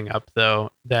that's coming up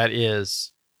though that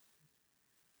is.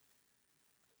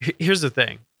 Here's the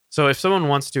thing. So if someone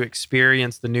wants to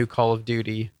experience the new Call of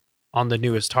Duty on the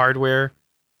newest hardware,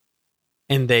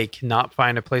 and they cannot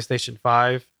find a PlayStation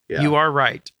 5, you are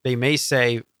right. They may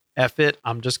say, "F it,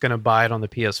 I'm just going to buy it on the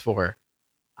PS4."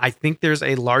 I think there's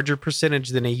a larger percentage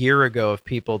than a year ago of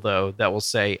people, though, that will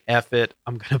say, F it,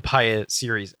 I'm going to buy a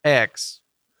Series X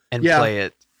and play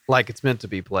it like it's meant to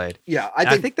be played. Yeah,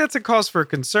 I think that's a cause for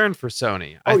concern for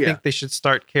Sony. I think they should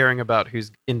start caring about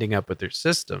who's ending up with their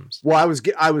systems. Well,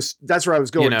 that's where I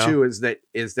was going to, is that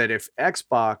if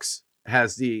Xbox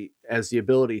has the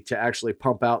ability to actually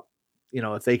pump out,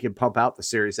 if they can pump out the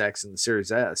Series X and the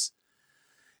Series S,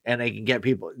 and they can get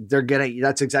people,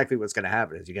 that's exactly what's going to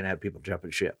happen, is you're going to have people jumping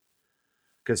ship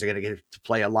because they're going to get to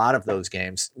play a lot of those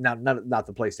games. Not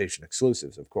the PlayStation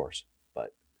exclusives, of course,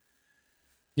 but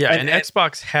and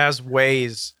Xbox has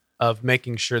ways of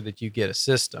making sure that you get a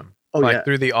system.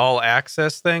 Through the all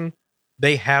access thing,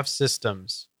 they have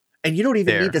systems. And you don't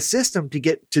even need the system to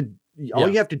get to, all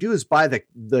you have to do is buy the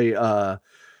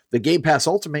Game Pass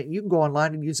Ultimate, and you can go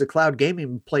online and use the cloud gaming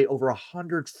and play over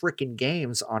 100 freaking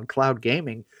games on cloud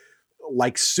gaming,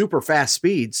 like super fast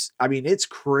speeds. I mean, it's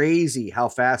crazy how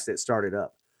fast it started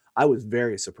up. I was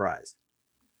very surprised.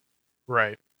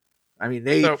 Right. I mean,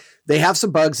 they have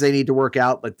some bugs they need to work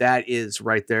out, but that is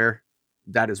right there.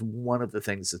 That is one of the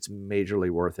things that's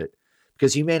majorly worth it,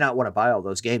 because you may not want to buy all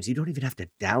those games. You don't even have to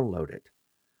download it.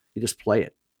 You just play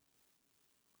it.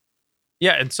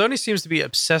 Yeah, and Sony seems to be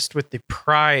obsessed with the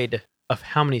pride of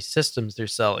how many systems they're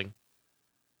selling.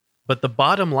 But the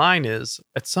bottom line is,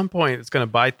 at some point, it's going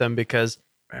to bite them, because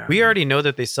we already know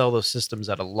that they sell those systems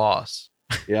at a loss.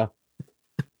 Yeah.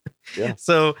 Yeah.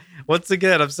 So, once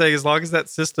again, I'm saying, as long as that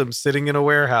system's sitting in a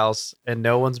warehouse and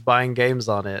no one's buying games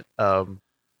on it,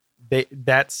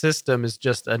 that system is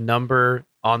just a number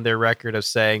on their record of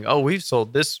saying, oh, we've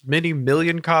sold this many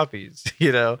million copies,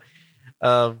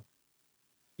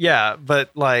 Yeah, but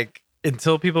like,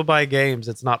 until people buy games,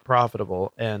 it's not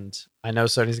profitable. And I know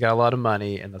Sony's got a lot of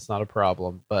money, and that's not a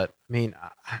problem. But I mean,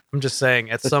 I'm just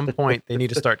saying, at some point, they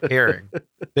need to start caring.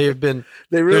 They're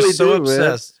so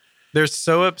obsessed. Man. They're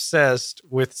so obsessed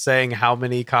with saying how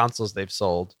many consoles they've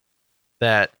sold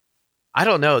that, I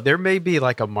don't know, there may be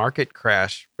like a market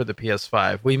crash for the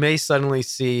PS5. We may suddenly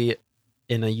see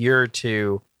in a year or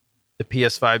two the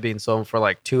PS5 being sold for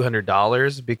like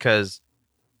 $200 because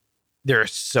there are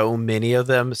so many of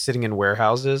them sitting in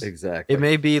warehouses. Exactly. It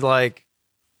may be like,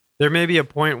 there may be a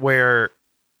point where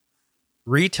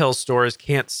retail stores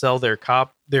can't sell their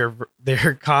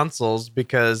consoles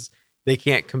because they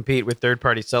can't compete with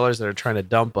third-party sellers that are trying to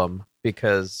dump them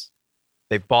because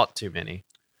they've bought too many.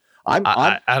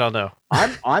 I don't know.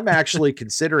 I'm actually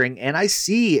considering, and I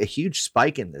see a huge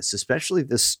spike in this, especially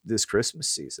this Christmas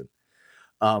season.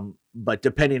 But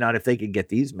depending on if they can get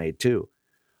these made too.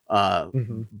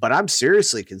 But I'm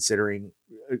seriously considering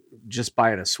just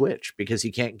buying a Switch, because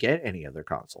you can't get any other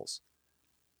consoles.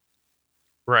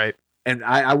 Right. And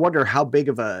I wonder how big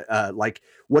of a,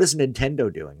 what is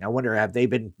Nintendo doing? I wonder, have they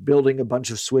been building a bunch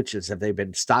of Switches? Have they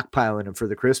been stockpiling them for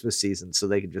the Christmas season so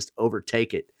they can just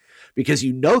overtake it? Because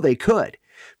they could.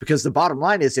 Because the bottom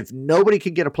line is, if nobody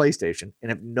can get a PlayStation,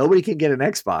 and if nobody can get an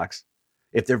Xbox,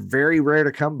 if they're very rare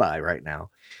to come by right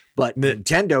now, but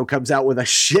Nintendo comes out with a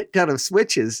shit ton of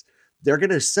Switches, they're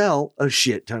going to sell a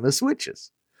shit ton of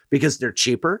Switches because they're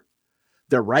cheaper.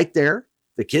 They're right there.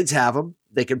 The kids have them.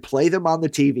 They can play them on the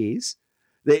TVs.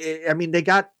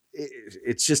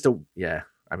 It's just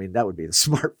that would be the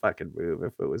smart fucking move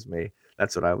if it was me.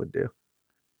 That's what I would do.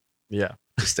 Yeah.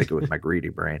 Just stick it with my greedy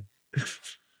brain.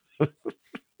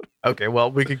 Okay.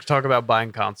 Well, we could talk about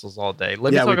buying consoles all day.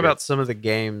 Let me talk about some of the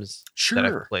games that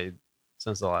I've played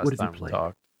since the last time we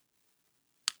talked.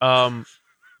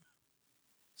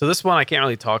 So this one I can't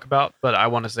really talk about, but I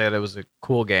want to say that it was a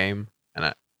cool game,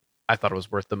 and I thought it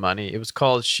was worth the money. It was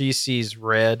called She Sees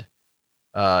Red.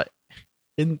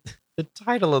 In the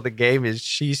title of the game is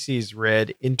She Sees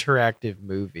Red Interactive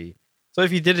Movie. So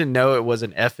if you didn't know, it was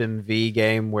an FMV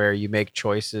game where you make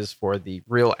choices for the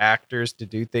real actors to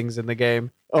do things in the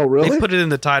game. Oh, really? They put it in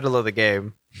the title of the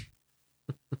game.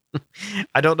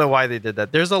 I don't know why they did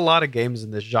that. There's a lot of games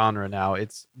in this genre now.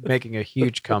 It's making a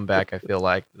huge comeback, I feel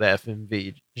like, the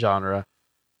FMV genre.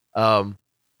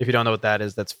 If you don't know what that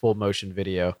is, that's full motion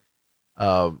video.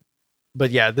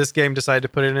 But yeah, this game decided to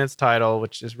put it in its title,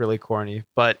 which is really corny.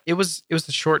 But it was a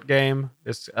short game.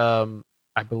 It's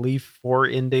I believe 4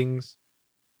 endings.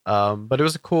 But it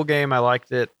was a cool game. I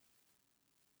liked it.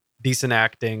 Decent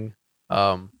acting.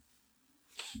 I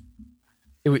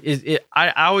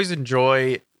always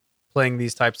enjoy playing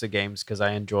these types of games because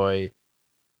I enjoy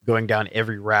going down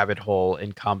every rabbit hole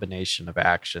in combination of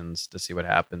actions to see what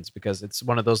happens, because it's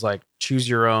one of those like choose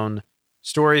your own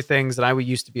story things. And I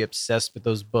used to be obsessed with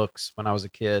those books when I was a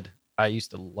kid. I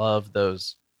used to love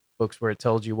those books where it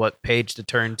tells you what page to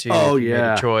turn to. Oh, if you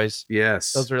yeah. made a choice.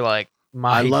 Yes. Those were like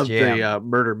my I love jam. the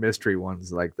murder mystery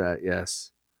ones like that.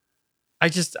 Yes. I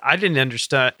didn't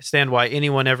understand why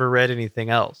anyone ever read anything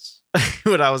else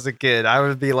when I was a kid. I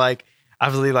would be like,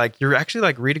 you're actually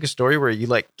like reading a story where you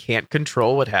like can't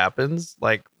control what happens.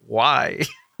 Like, why?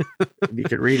 You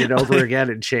could read it over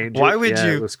again and change it. Why would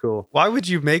you? It was cool. Why would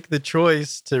you make the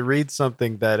choice to read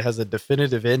something that has a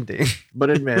definitive ending?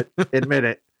 But admit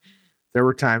it. There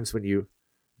were times when you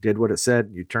did what it said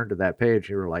and you turned to that page,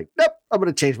 you were like, nope, I'm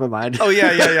going to change my mind. Oh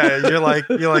yeah. You're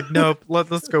like, nope,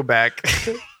 let's go back.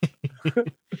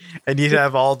 And you'd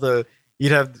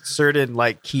have certain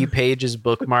like key pages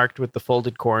bookmarked with the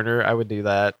folded corner. I would do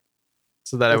that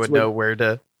so that I would know where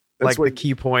to, like, the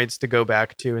key points to go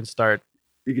back to and start.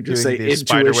 You could just say the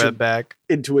spider web back.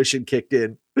 Intuition kicked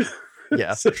in.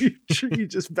 Yeah. So you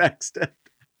just backstepped.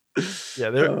 Yeah,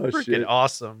 they're freaking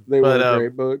awesome. They were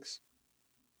great books.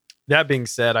 That being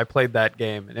said, I played that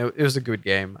game and it was a good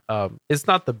game. It's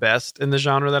not the best in the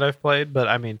genre that I've played, but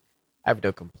I mean, I have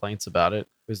no complaints about it.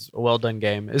 It was a well done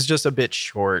game. It's just a bit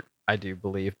short, I do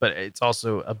believe, but it's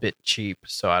also a bit cheap,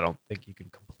 so I don't think you can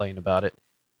complain about it.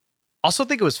 Also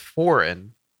think it was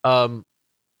foreign.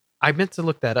 I meant to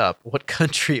look that up, what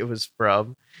country it was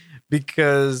from,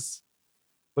 because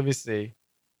let me see.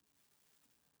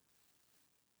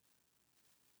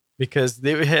 Because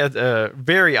they had a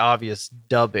very obvious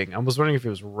dubbing. I was wondering if it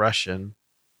was Russian,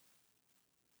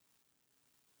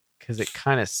 because it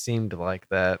kind of seemed like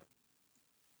that.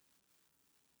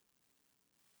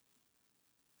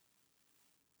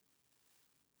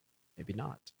 Maybe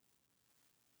not.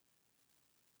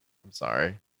 I'm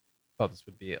sorry. Thought this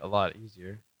would be a lot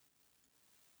easier.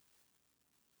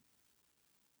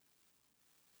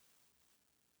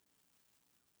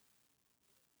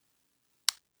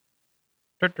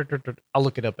 I'll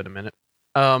look it up in a minute.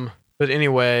 But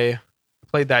anyway, I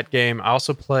played that game. I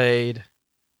also played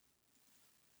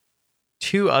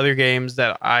 2 other games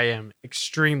that I am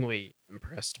extremely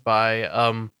impressed by.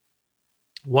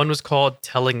 One was called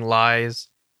Telling Lies.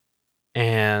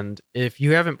 And if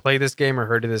you haven't played this game or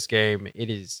heard of this game, it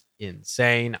is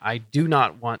insane. I do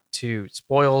not want to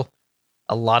spoil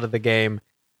a lot of the game,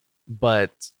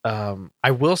 but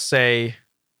I will say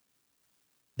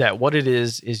that what it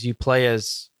is you play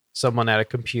as someone at a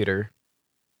computer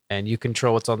and you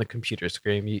control what's on the computer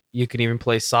screen. You can even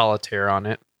play solitaire on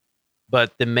it.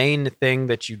 But the main thing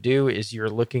that you do is you're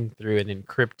looking through an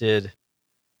encrypted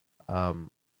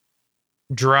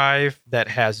drive that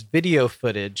has video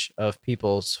footage of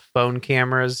people's phone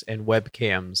cameras and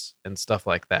webcams and stuff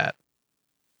like that.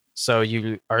 So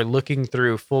you are looking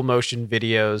through full motion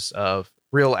videos of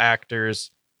real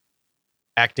actors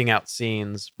acting out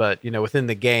scenes, but within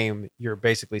the game you're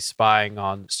basically spying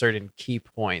on certain key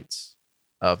points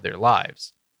of their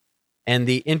lives. And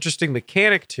the interesting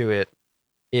mechanic to it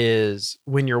is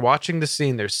when you're watching the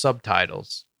scene, there's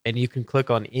subtitles, and you can click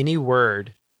on any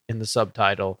word in the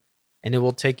subtitle and it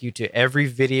will take you to every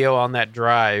video on that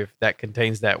drive that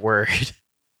contains that word.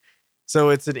 So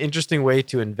it's an interesting way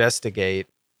to investigate.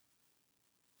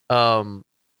 It's an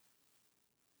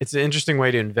interesting way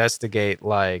to investigate,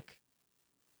 like,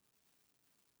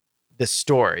 the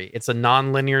story. It's a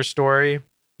non-linear story.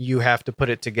 You have to put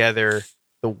it together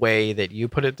the way that you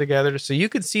put it together. So you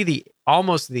can see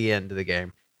almost the end of the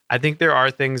game. I think there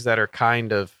are things that are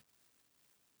kind of,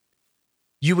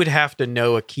 you would have to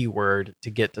know a keyword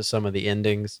to get to some of the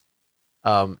endings.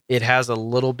 It has a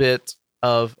little bit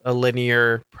of a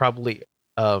linear, probably,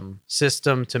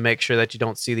 system to make sure that you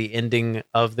don't see the ending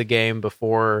of the game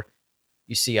before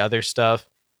you see other stuff.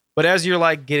 But as you're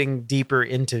like getting deeper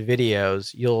into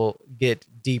videos, you'll get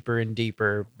deeper and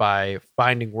deeper by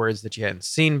finding words that you hadn't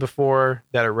seen before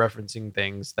that are referencing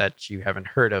things that you haven't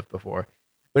heard of before.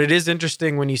 But it is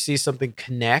interesting when you see something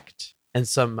connect and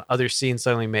some other scenes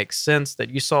suddenly make sense that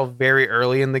you saw very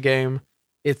early in the game.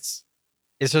 It's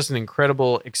just an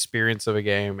incredible experience of a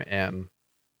game, and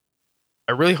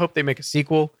I really hope they make a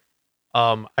sequel.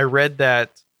 I read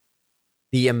that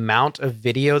the amount of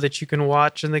video that you can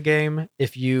watch in the game,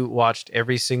 if you watched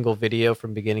every single video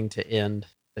from beginning to end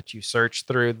that you search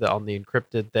through on the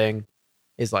encrypted thing,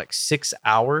 is like 6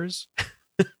 hours.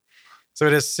 So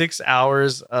it has 6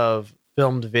 hours of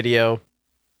filmed video,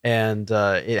 and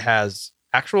it has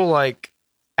actual like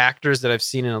actors that I've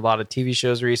seen in a lot of TV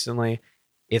shows recently.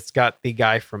 It's got the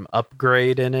guy from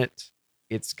Upgrade in it.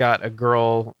 It's got a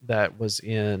girl that was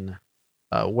in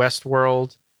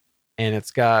Westworld, and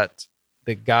it's got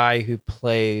the guy who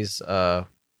plays oh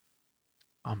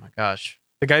my gosh,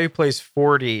 the guy who plays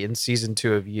 40 in season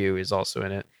 2 of You is also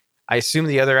in it. I assume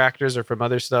the other actors are from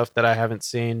other stuff that I haven't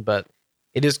seen, but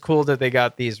it is cool that they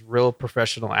got these real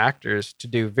professional actors to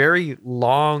do very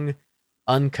long,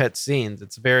 uncut scenes.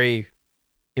 It's very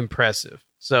impressive.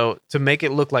 So to make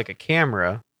it look like a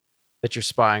camera that you're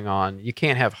spying on, you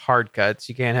can't have hard cuts,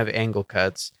 you can't have angle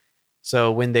cuts.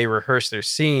 So when they rehearse their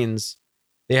scenes,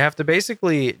 they have to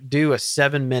basically do a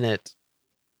 7-minute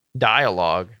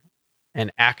dialogue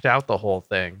and act out the whole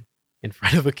thing in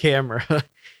front of a camera.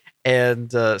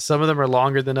 And some of them are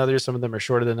longer than others, some of them are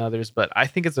shorter than others, but I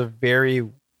think it's a very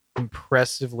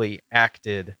impressively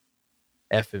acted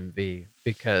FMV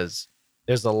because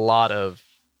there's a lot of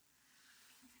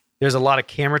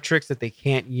camera tricks that they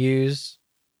can't use,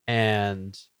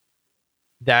 and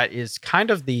that is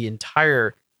kind of the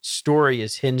entire story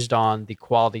is hinged on the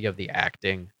quality of the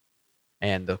acting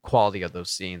and the quality of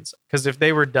those scenes. Because if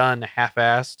they were done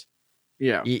half-assed,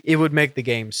 it would make the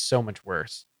game so much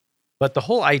worse. But the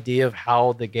whole idea of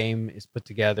how the game is put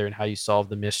together and how you solve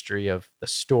the mystery of the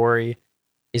story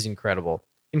is incredible,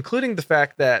 including the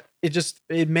fact that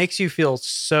it makes you feel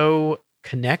so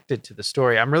connected to the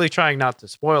story. I'm really trying not to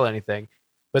spoil anything,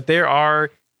 but there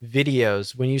are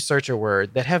videos when you search a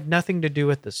word that have nothing to do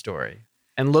with the story.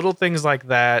 And little things like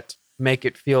that make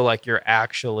it feel like you're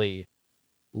actually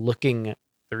looking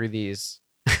through these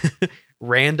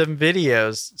random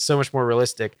videos so much more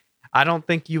realistic. I don't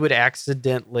think you would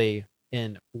accidentally,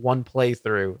 in one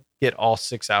playthrough, get all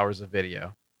 6 hours of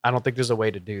video. I don't think there's a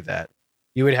way to do that.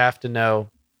 You would have to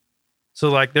know. So,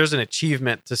 like, there's an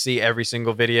achievement to see every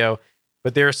single video,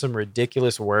 but there are some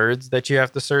ridiculous words that you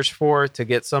have to search for to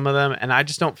get some of them. And I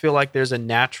just don't feel like there's a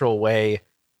natural way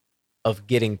of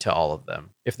getting to all of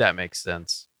them, if that makes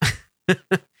sense.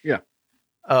 Yeah.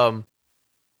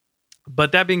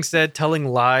 But that being said, Telling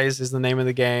Lies is the name of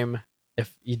the game.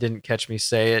 If you didn't catch me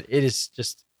say it,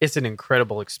 it's an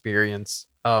incredible experience.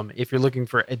 If you're looking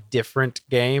for a different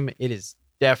game, it is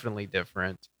definitely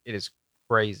different. It is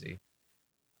crazy.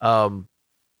 And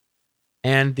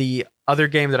the other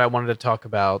game that I wanted to talk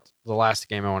about, the last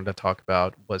game I wanted to talk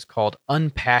about, was called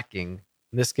Unpacking.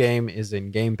 This game is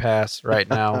in Game Pass right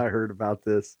now. I heard about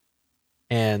this.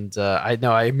 And I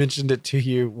know I mentioned it to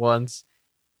you once.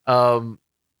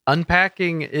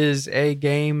 Unpacking is a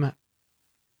game,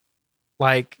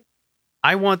 like,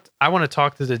 I want to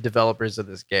talk to the developers of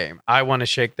this game. I want to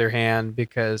shake their hand,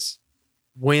 because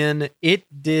when it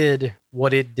did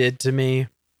what it did to me,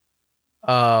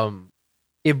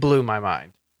 it blew my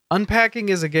mind. Unpacking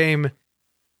is a game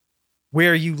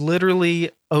where you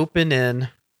literally open in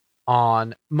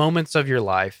on moments of your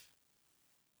life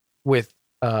with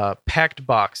packed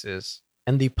boxes.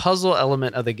 And the puzzle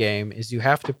element of the game is you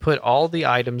have to put all the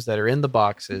items that are in the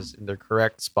boxes in their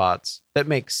correct spots. That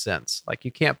makes sense. Like,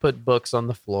 you can't put books on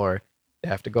the floor. They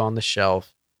have to go on the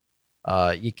shelf.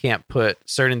 You can't put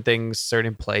certain things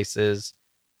certain places.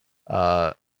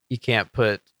 You can't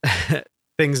put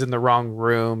things in the wrong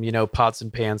room. You know, pots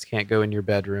and pans can't go in your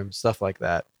bedroom, stuff like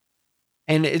that.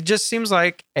 And it just seems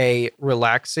like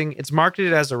it's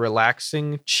marketed as a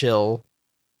relaxing, chill,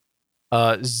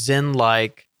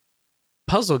 zen-like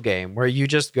puzzle game where you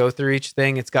just go through each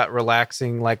thing. It's got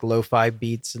relaxing, like, lo-fi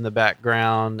beats in the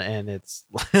background, and it's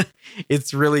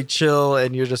it's really chill,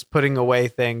 and you're just putting away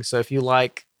things. So if you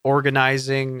like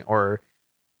organizing or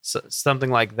something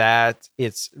like that,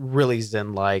 it's really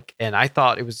zen-like. And I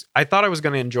thought I was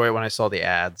going to enjoy it when I saw the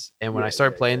ads, and when I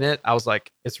started playing it, I was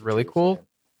like, it's really cool.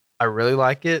 I really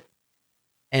like it.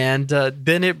 And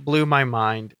then it blew my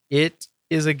mind. It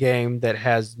is a game that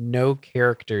has no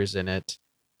characters in it,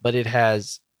 but it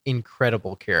has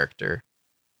incredible character.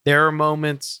 There are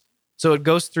moments, so it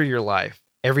goes through your life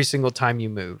every single time you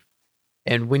move.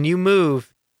 And when you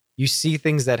move, you see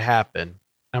things that happen.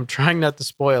 I'm trying not to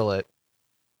spoil it,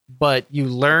 but you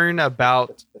learn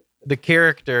about the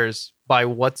characters by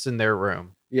what's in their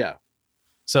room. Yeah.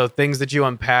 So things that you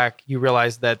unpack, you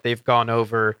realize that they've gone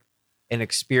over an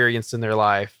experience in their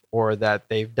life, or that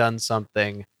they've done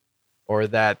something, or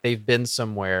that they've been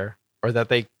somewhere, or that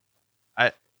they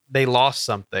lost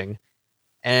something.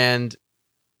 And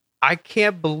I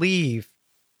can't believe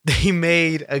they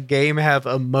made a game have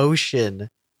emotion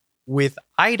with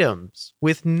items,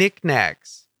 with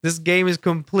knickknacks. This game is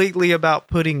completely about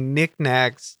putting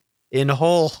knickknacks in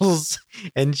holes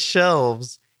and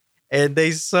shelves, and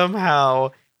they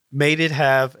somehow made it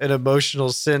have an emotional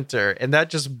center, and that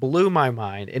just blew my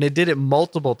mind. And it did it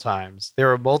multiple times. There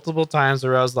were multiple times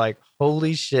where I was like,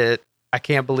 holy shit, I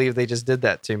can't believe they just did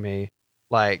that to me.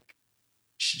 Like,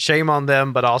 shame on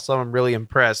them, but also I'm really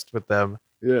impressed with them.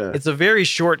 Yeah. It's a very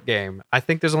short game. I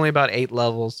think there's only about 8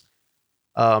 levels.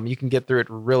 You can get through it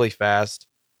really fast,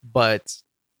 but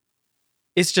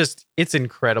it's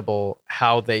incredible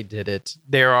how they did it.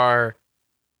 There are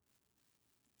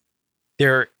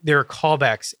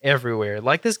callbacks everywhere.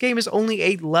 Like, this game is only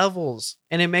 8 levels,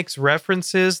 and it makes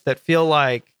references that feel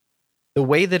like the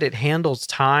way that it handles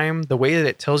time, the way that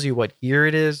it tells you what year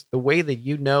it is, the way that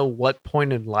you know what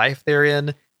point in life they're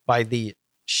in by the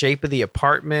shape of the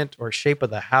apartment or shape of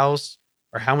the house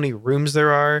or how many rooms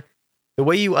there are. The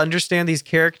way you understand these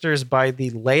characters by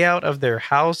the layout of their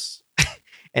house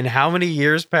and how many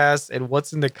years pass and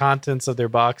what's in the contents of their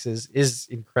boxes is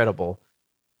incredible.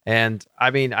 And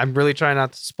I mean, I'm really trying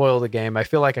not to spoil the game. I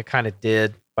feel like I kind of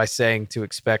did by saying to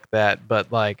expect that,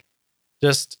 but like,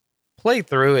 just play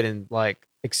through it and like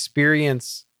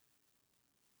experience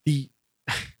the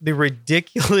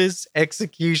ridiculous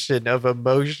execution of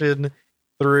emotion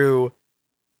through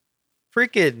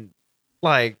freaking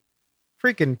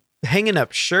hanging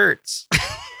up shirts.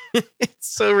 It's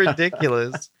so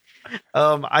ridiculous.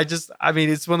 I mean,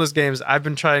 it's one of those games I've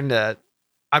been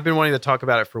wanting to talk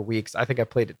about it for weeks. I think I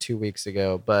played it 2 weeks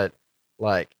ago, but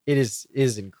like, it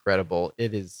is incredible.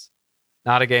 It is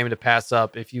not a game to pass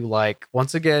up if you like,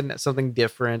 once again, something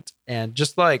different, and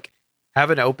just like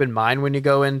have an open mind when you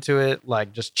go into it.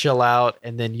 Like, just chill out,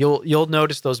 and then you'll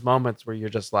notice those moments where you're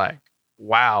just like,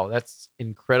 wow, that's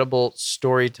incredible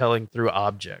storytelling through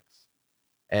objects.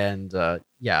 And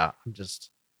yeah,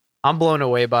 I'm blown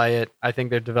away by it. I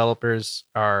think their developers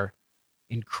are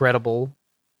incredible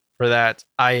for that.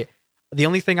 The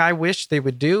only thing I wish they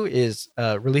would do is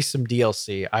release some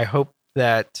DLC. I hope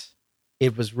that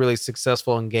it was really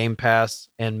successful in Game Pass,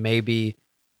 and maybe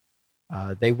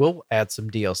they will add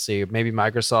some DLC. Maybe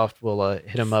Microsoft will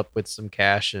hit them up with some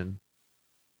cash and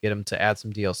get them to add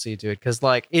some DLC to it, because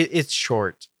like, it's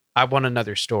short. I want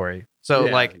another story. So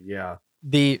yeah,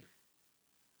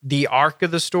 the arc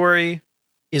of the story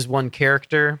is one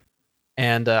character,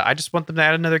 and I just want them to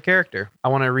add another character. I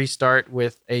want to restart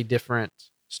with a different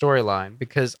storyline,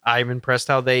 because I'm impressed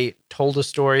how they told a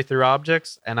story through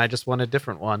objects, and I just want a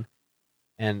different one.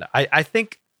 And I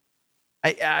think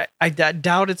I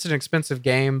doubt it's an expensive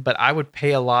game, but I would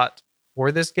pay a lot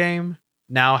for this game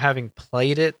now, having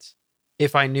played it,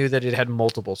 if I knew that it had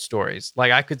multiple stories.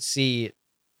 Like, I could see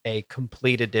a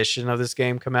complete edition of this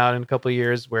game come out in a couple of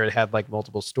years where it had like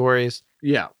multiple stories.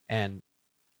 Yeah. And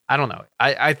I don't know.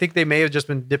 I think they may have just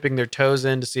been dipping their toes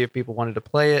in to see if people wanted to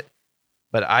play it,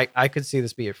 but I could see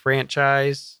this be a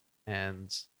franchise,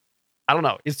 and I don't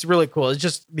know. It's really cool. It's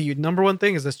just, the number one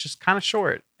thing is it's just kind of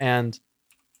short. And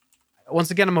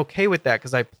once again, I'm okay with that,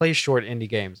 because I play short indie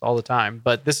games all the time.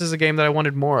 But this is a game that I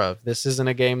wanted more of. This isn't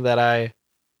a game that I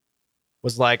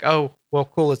was like, oh, well,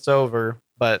 cool, it's over.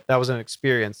 But that was an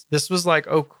experience. This was like,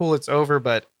 oh, cool, it's over,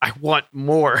 but I want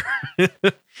more.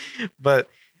 But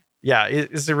yeah,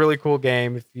 it's a really cool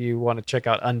game. If you want to check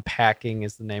out, Unpacking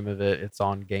is the name of it. It's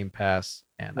on Game Pass.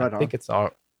 And I think it's all,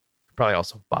 probably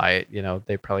also buy it. You know,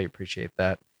 they probably appreciate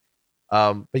that.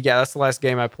 But yeah, that's the last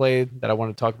game I played that I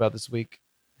want to talk about this week.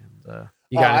 And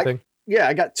you got anything?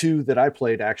 I got 2 that I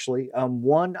played, actually.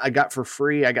 One I got for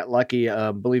free. I got lucky,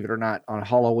 believe it or not, on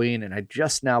Halloween, and I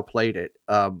just now played it.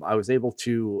 I was able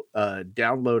to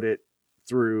download it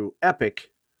through Epic,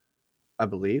 I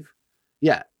believe.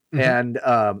 Yeah. Mm-hmm.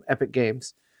 And Epic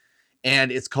Games. And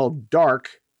it's called Dark,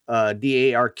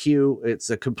 DARQ. It's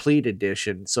a complete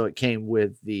edition. So it came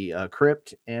with the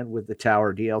Crypt and with the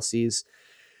Tower DLCs.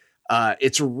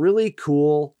 It's really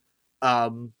cool.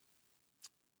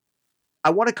 I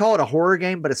want to call it a horror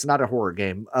game, but it's not a horror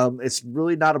game. It's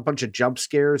really not a bunch of jump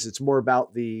scares. It's more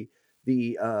about the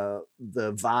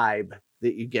vibe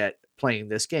that you get playing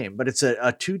this game. But it's a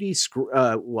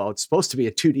 2D well, it's supposed to be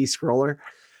a 2D scroller,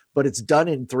 but it's done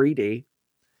in 3D.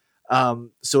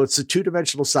 So it's a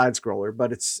 2-dimensional side scroller,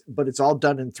 but it's all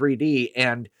done in 3D,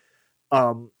 and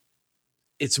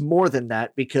it's more than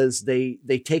that, because they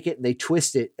take it and they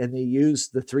twist it and they use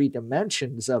the 3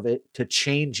 dimensions of it to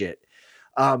change it.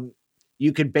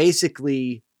 you can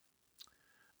basically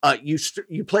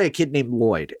you play a kid named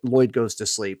Lloyd. Lloyd goes to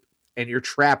sleep, and you're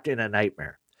trapped in a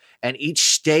nightmare. And each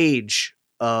stage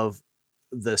of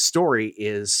the story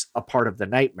is a part of the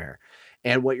nightmare.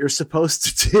 And what you're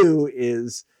supposed to do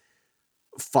is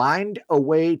find a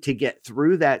way to get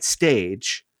through that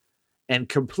stage and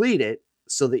complete it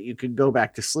so that you can go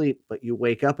back to sleep, but you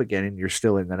wake up again and you're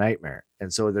still in the nightmare.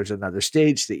 And so there's another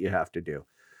stage that you have to do.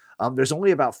 There's only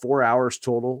about 4 hours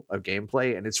total of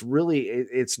gameplay, and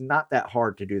it's not that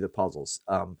hard to do the puzzles.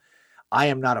 I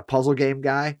am not a puzzle game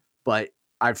guy, but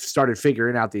I've started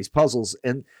figuring out these puzzles,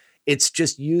 and it's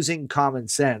just using common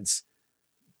sense,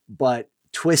 but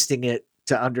twisting it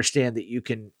to understand that you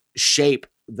can shape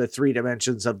the 3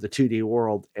 dimensions of the 2D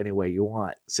world any way you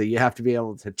want. So you have to be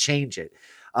able to change it.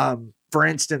 For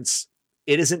instance,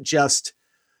 it isn't just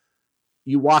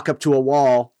you walk up to a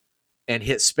wall and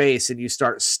hit space and you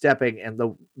start stepping and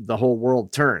the whole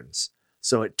world turns.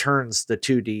 So it turns the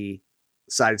 2D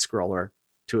side scroller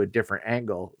to a different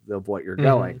angle of what you're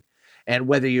going. And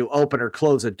whether you open or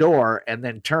close a door and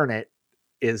then turn it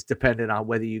is dependent on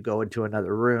whether you go into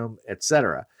another room,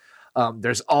 etc.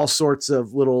 There's all sorts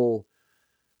of little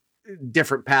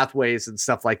different pathways and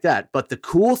stuff like that. But the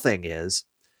cool thing is,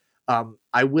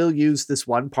 I will use this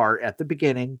one part at the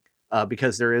beginning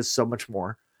because there is so much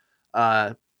more.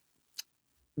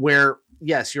 Where,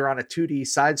 yes, you're on a 2D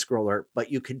side scroller,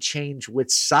 but you can change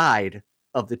which side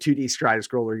of the 2D side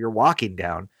scroller you're walking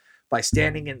down by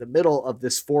standing in the middle of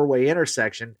this 4-way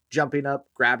intersection, jumping up,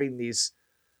 grabbing these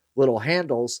little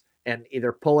handles, and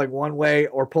either pulling one way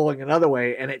or pulling another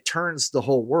way, and it turns the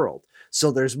whole world. So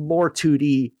there's more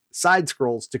 2D side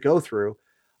scrolls to go through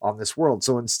on this world.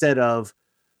 So instead of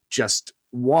just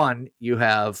one, you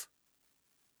have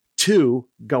 2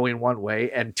 going one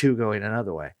way and 2 going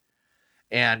another way.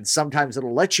 And sometimes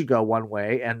it'll let you go one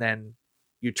way and then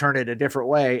you turn it a different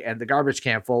way and the garbage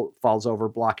can falls over,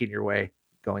 blocking your way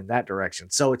going that direction.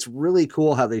 So it's really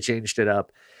cool how they changed it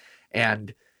up.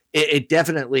 And it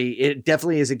definitely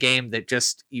is a game that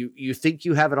just you think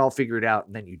you have it all figured out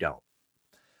and then you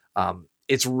don't.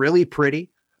 It's really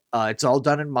pretty. It's all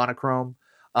done in monochrome.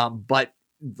 But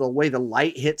the way the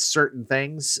light hits certain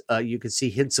things, you can see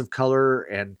hints of color,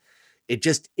 and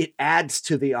it adds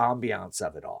to the ambiance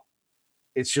of it all.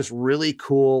 It's just really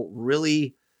cool,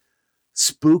 really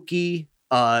spooky.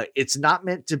 It's not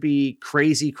meant to be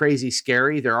crazy, crazy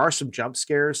scary. There are some jump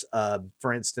scares.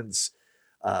 For instance,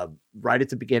 right at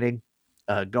the beginning,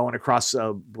 going across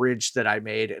a bridge that I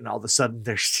made, and all of a sudden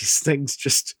there's these things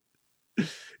just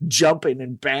jumping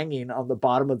and banging on the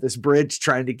bottom of this bridge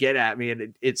trying to get at me,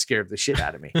 and it scared the shit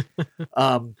out of me.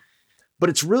 But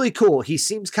it's really cool. He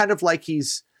seems kind of like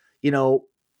he's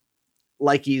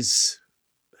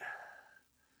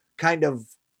kind of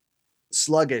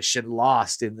sluggish and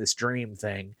lost in this dream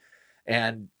thing.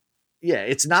 And yeah,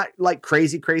 it's not like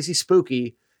crazy, crazy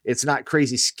spooky. It's not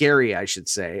crazy scary, I should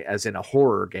say, as in a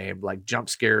horror game, like jump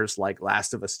scares, like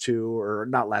Last of Us 2 or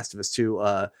not Last of Us 2,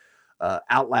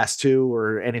 Outlast 2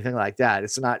 or anything like that.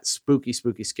 It's not spooky,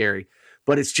 spooky, scary,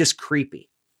 but it's just creepy.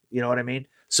 You know what I mean?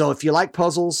 So if you like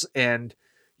puzzles and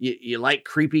you like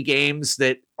creepy games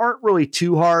that aren't really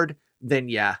too hard, then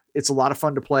yeah, it's a lot of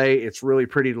fun to play. It's really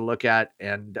pretty to look at,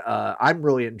 and I'm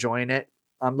really enjoying it.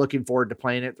 I'm looking forward to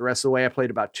playing it the rest of the way. I played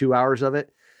about 2 hours of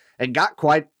it and got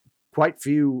quite a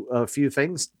few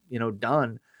things,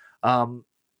 done.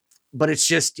 But it's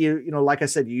just, like I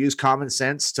said, you use common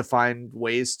sense to find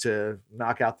ways to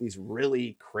knock out these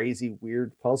really crazy,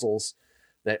 weird puzzles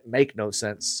that make no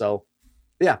sense. So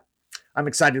yeah, I'm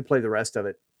excited to play the rest of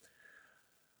it.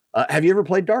 Have you ever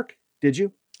played Dark? Did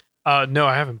you? No,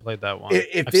 I haven't played that one.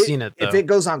 I've seen it, though. If it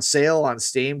goes on sale on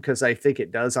Steam, because I think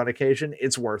it does on occasion,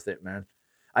 it's worth it, man.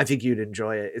 I think you'd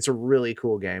enjoy it. It's a really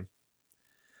cool game.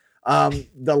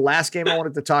 The last game I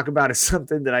wanted to talk about is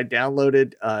something that I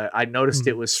downloaded. I noticed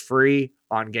it was free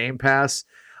on Game Pass.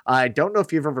 I don't know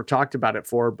if you've ever talked about it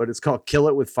before, but it's called Kill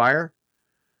It With Fire.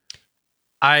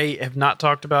 I have not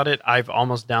talked about it. I've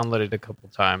almost downloaded a couple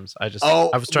times. I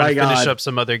was trying to finish up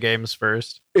some other games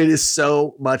first. It is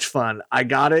so much fun. I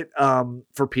got it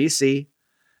for PC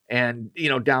and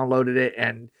downloaded it,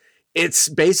 and it's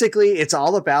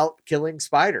all about killing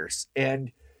spiders.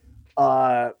 And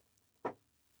I'm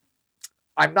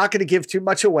not going to give too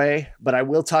much away, but I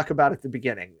will talk about it at the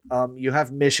beginning. You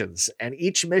have missions, and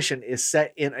each mission is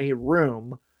set in a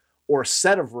room or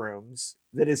set of rooms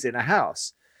that is in a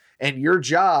house. And your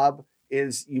job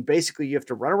is you have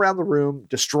to run around the room,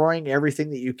 destroying everything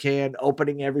that you can,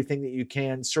 opening everything that you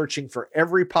can, searching for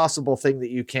every possible thing that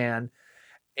you can,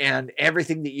 and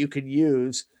everything that you can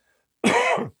use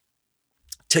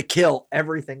to kill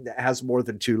everything that has more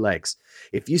than 2 legs.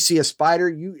 If you see a spider,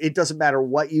 it doesn't matter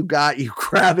what you got, you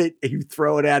grab it, you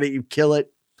throw it at it, you kill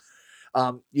it.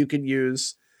 You can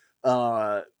use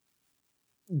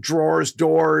drawers,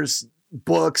 doors,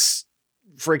 books,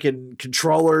 freaking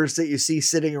controllers that you see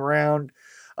sitting around.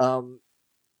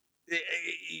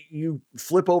 You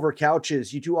flip over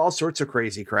couches, you do all sorts of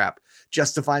crazy crap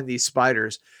just to find these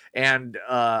spiders. And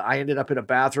I ended up in a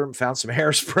bathroom, found some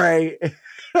hairspray.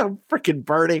 I'm freaking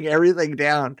burning everything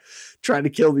down trying to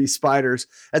kill these spiders.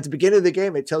 At the beginning of the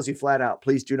game, it tells you flat out,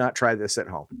 please do not try this at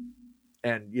home.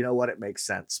 And you know what? It makes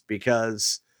sense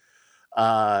because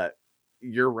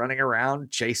you're running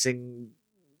around chasing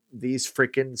these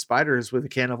freaking spiders with a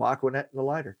can of Aquanet and a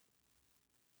lighter.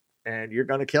 And you're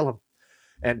going to kill them.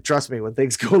 And trust me, when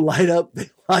things go light up, they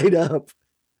light up.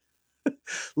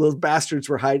 Those bastards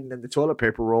were hiding in the toilet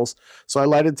paper rolls. So I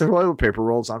lighted the toilet paper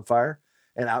rolls on fire.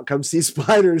 And out comes these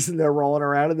spiders and they're rolling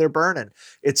around and they're burning.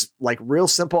 It's like real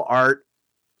simple art.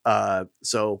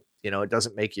 So, it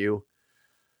doesn't make you,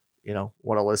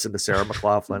 want to listen to Sarah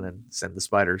McLachlan and send the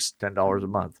spiders $10 a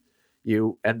month.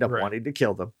 You end up wanting to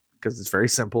kill them because it's very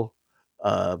simple.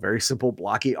 Very simple,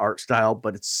 blocky art style,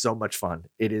 but it's so much fun.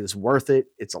 It is worth it.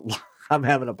 I'm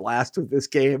having a blast with this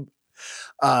game.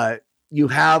 You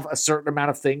have a certain amount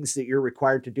of things that you're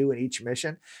required to do in each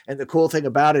mission. And the cool thing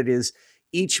about it is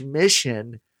each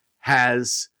mission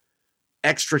has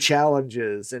extra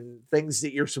challenges and things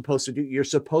that you're supposed to do. You're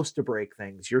supposed to break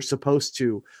things. You're supposed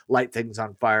to light things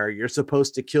on fire. You're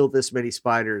supposed to kill this many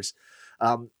spiders.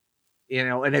 And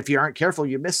if you aren't careful,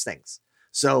 you miss things.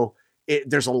 So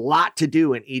there's a lot to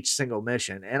do in each single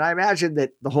mission. And I imagine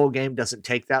that the whole game doesn't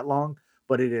take that long,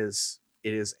 but it is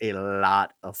a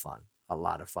lot of fun. A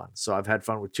lot of fun. So I've had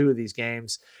fun with 2 of these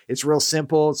games. It's real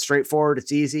simple, it's straightforward,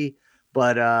 it's easy,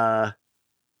 but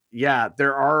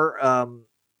there are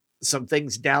some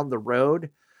things down the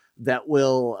road that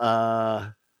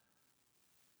will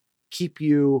keep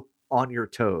you on your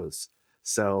toes.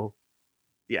 So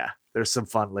yeah, there's some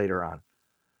fun later on.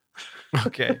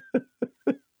 Okay.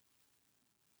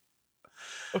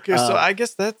 Okay, so I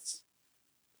guess that's...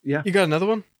 Yeah. You got another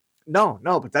one? No,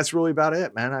 but that's really about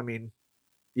it, man. I mean,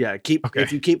 yeah,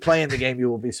 if you keep playing the game, you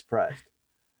will be surprised.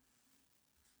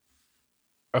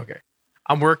 Okay.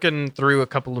 I'm working through a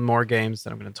couple of more games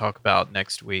that I'm going to talk about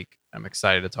next week. I'm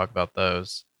excited to talk about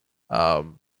those.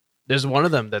 There's one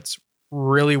of them that's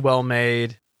really well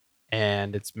made,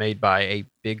 and it's made by a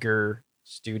bigger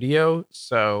studio.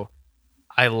 So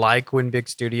I like when big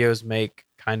studios make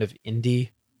kind of indie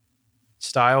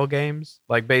style games.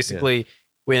 Like basically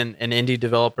when an indie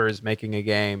developer is making a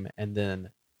game and then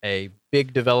a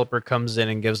big developer comes in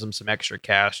and gives them some extra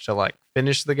cash to like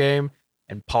finish the game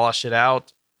and polish it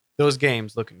out. Those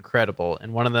games look incredible.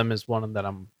 And one of them is one that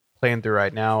I'm playing through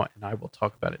right now, and I will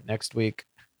talk about it next week.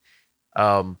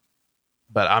 But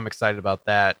I'm excited about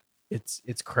that. It's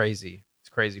crazy. It's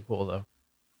crazy cool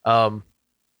though.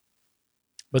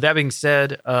 With that being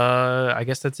said, I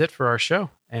guess that's it for our show.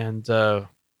 And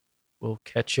we'll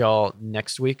catch y'all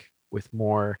next week with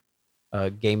more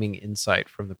gaming insight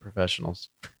from the professionals.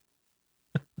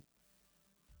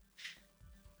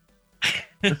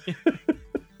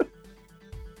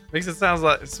 Makes it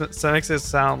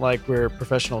sound like we're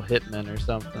professional hitmen or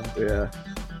something. Yeah.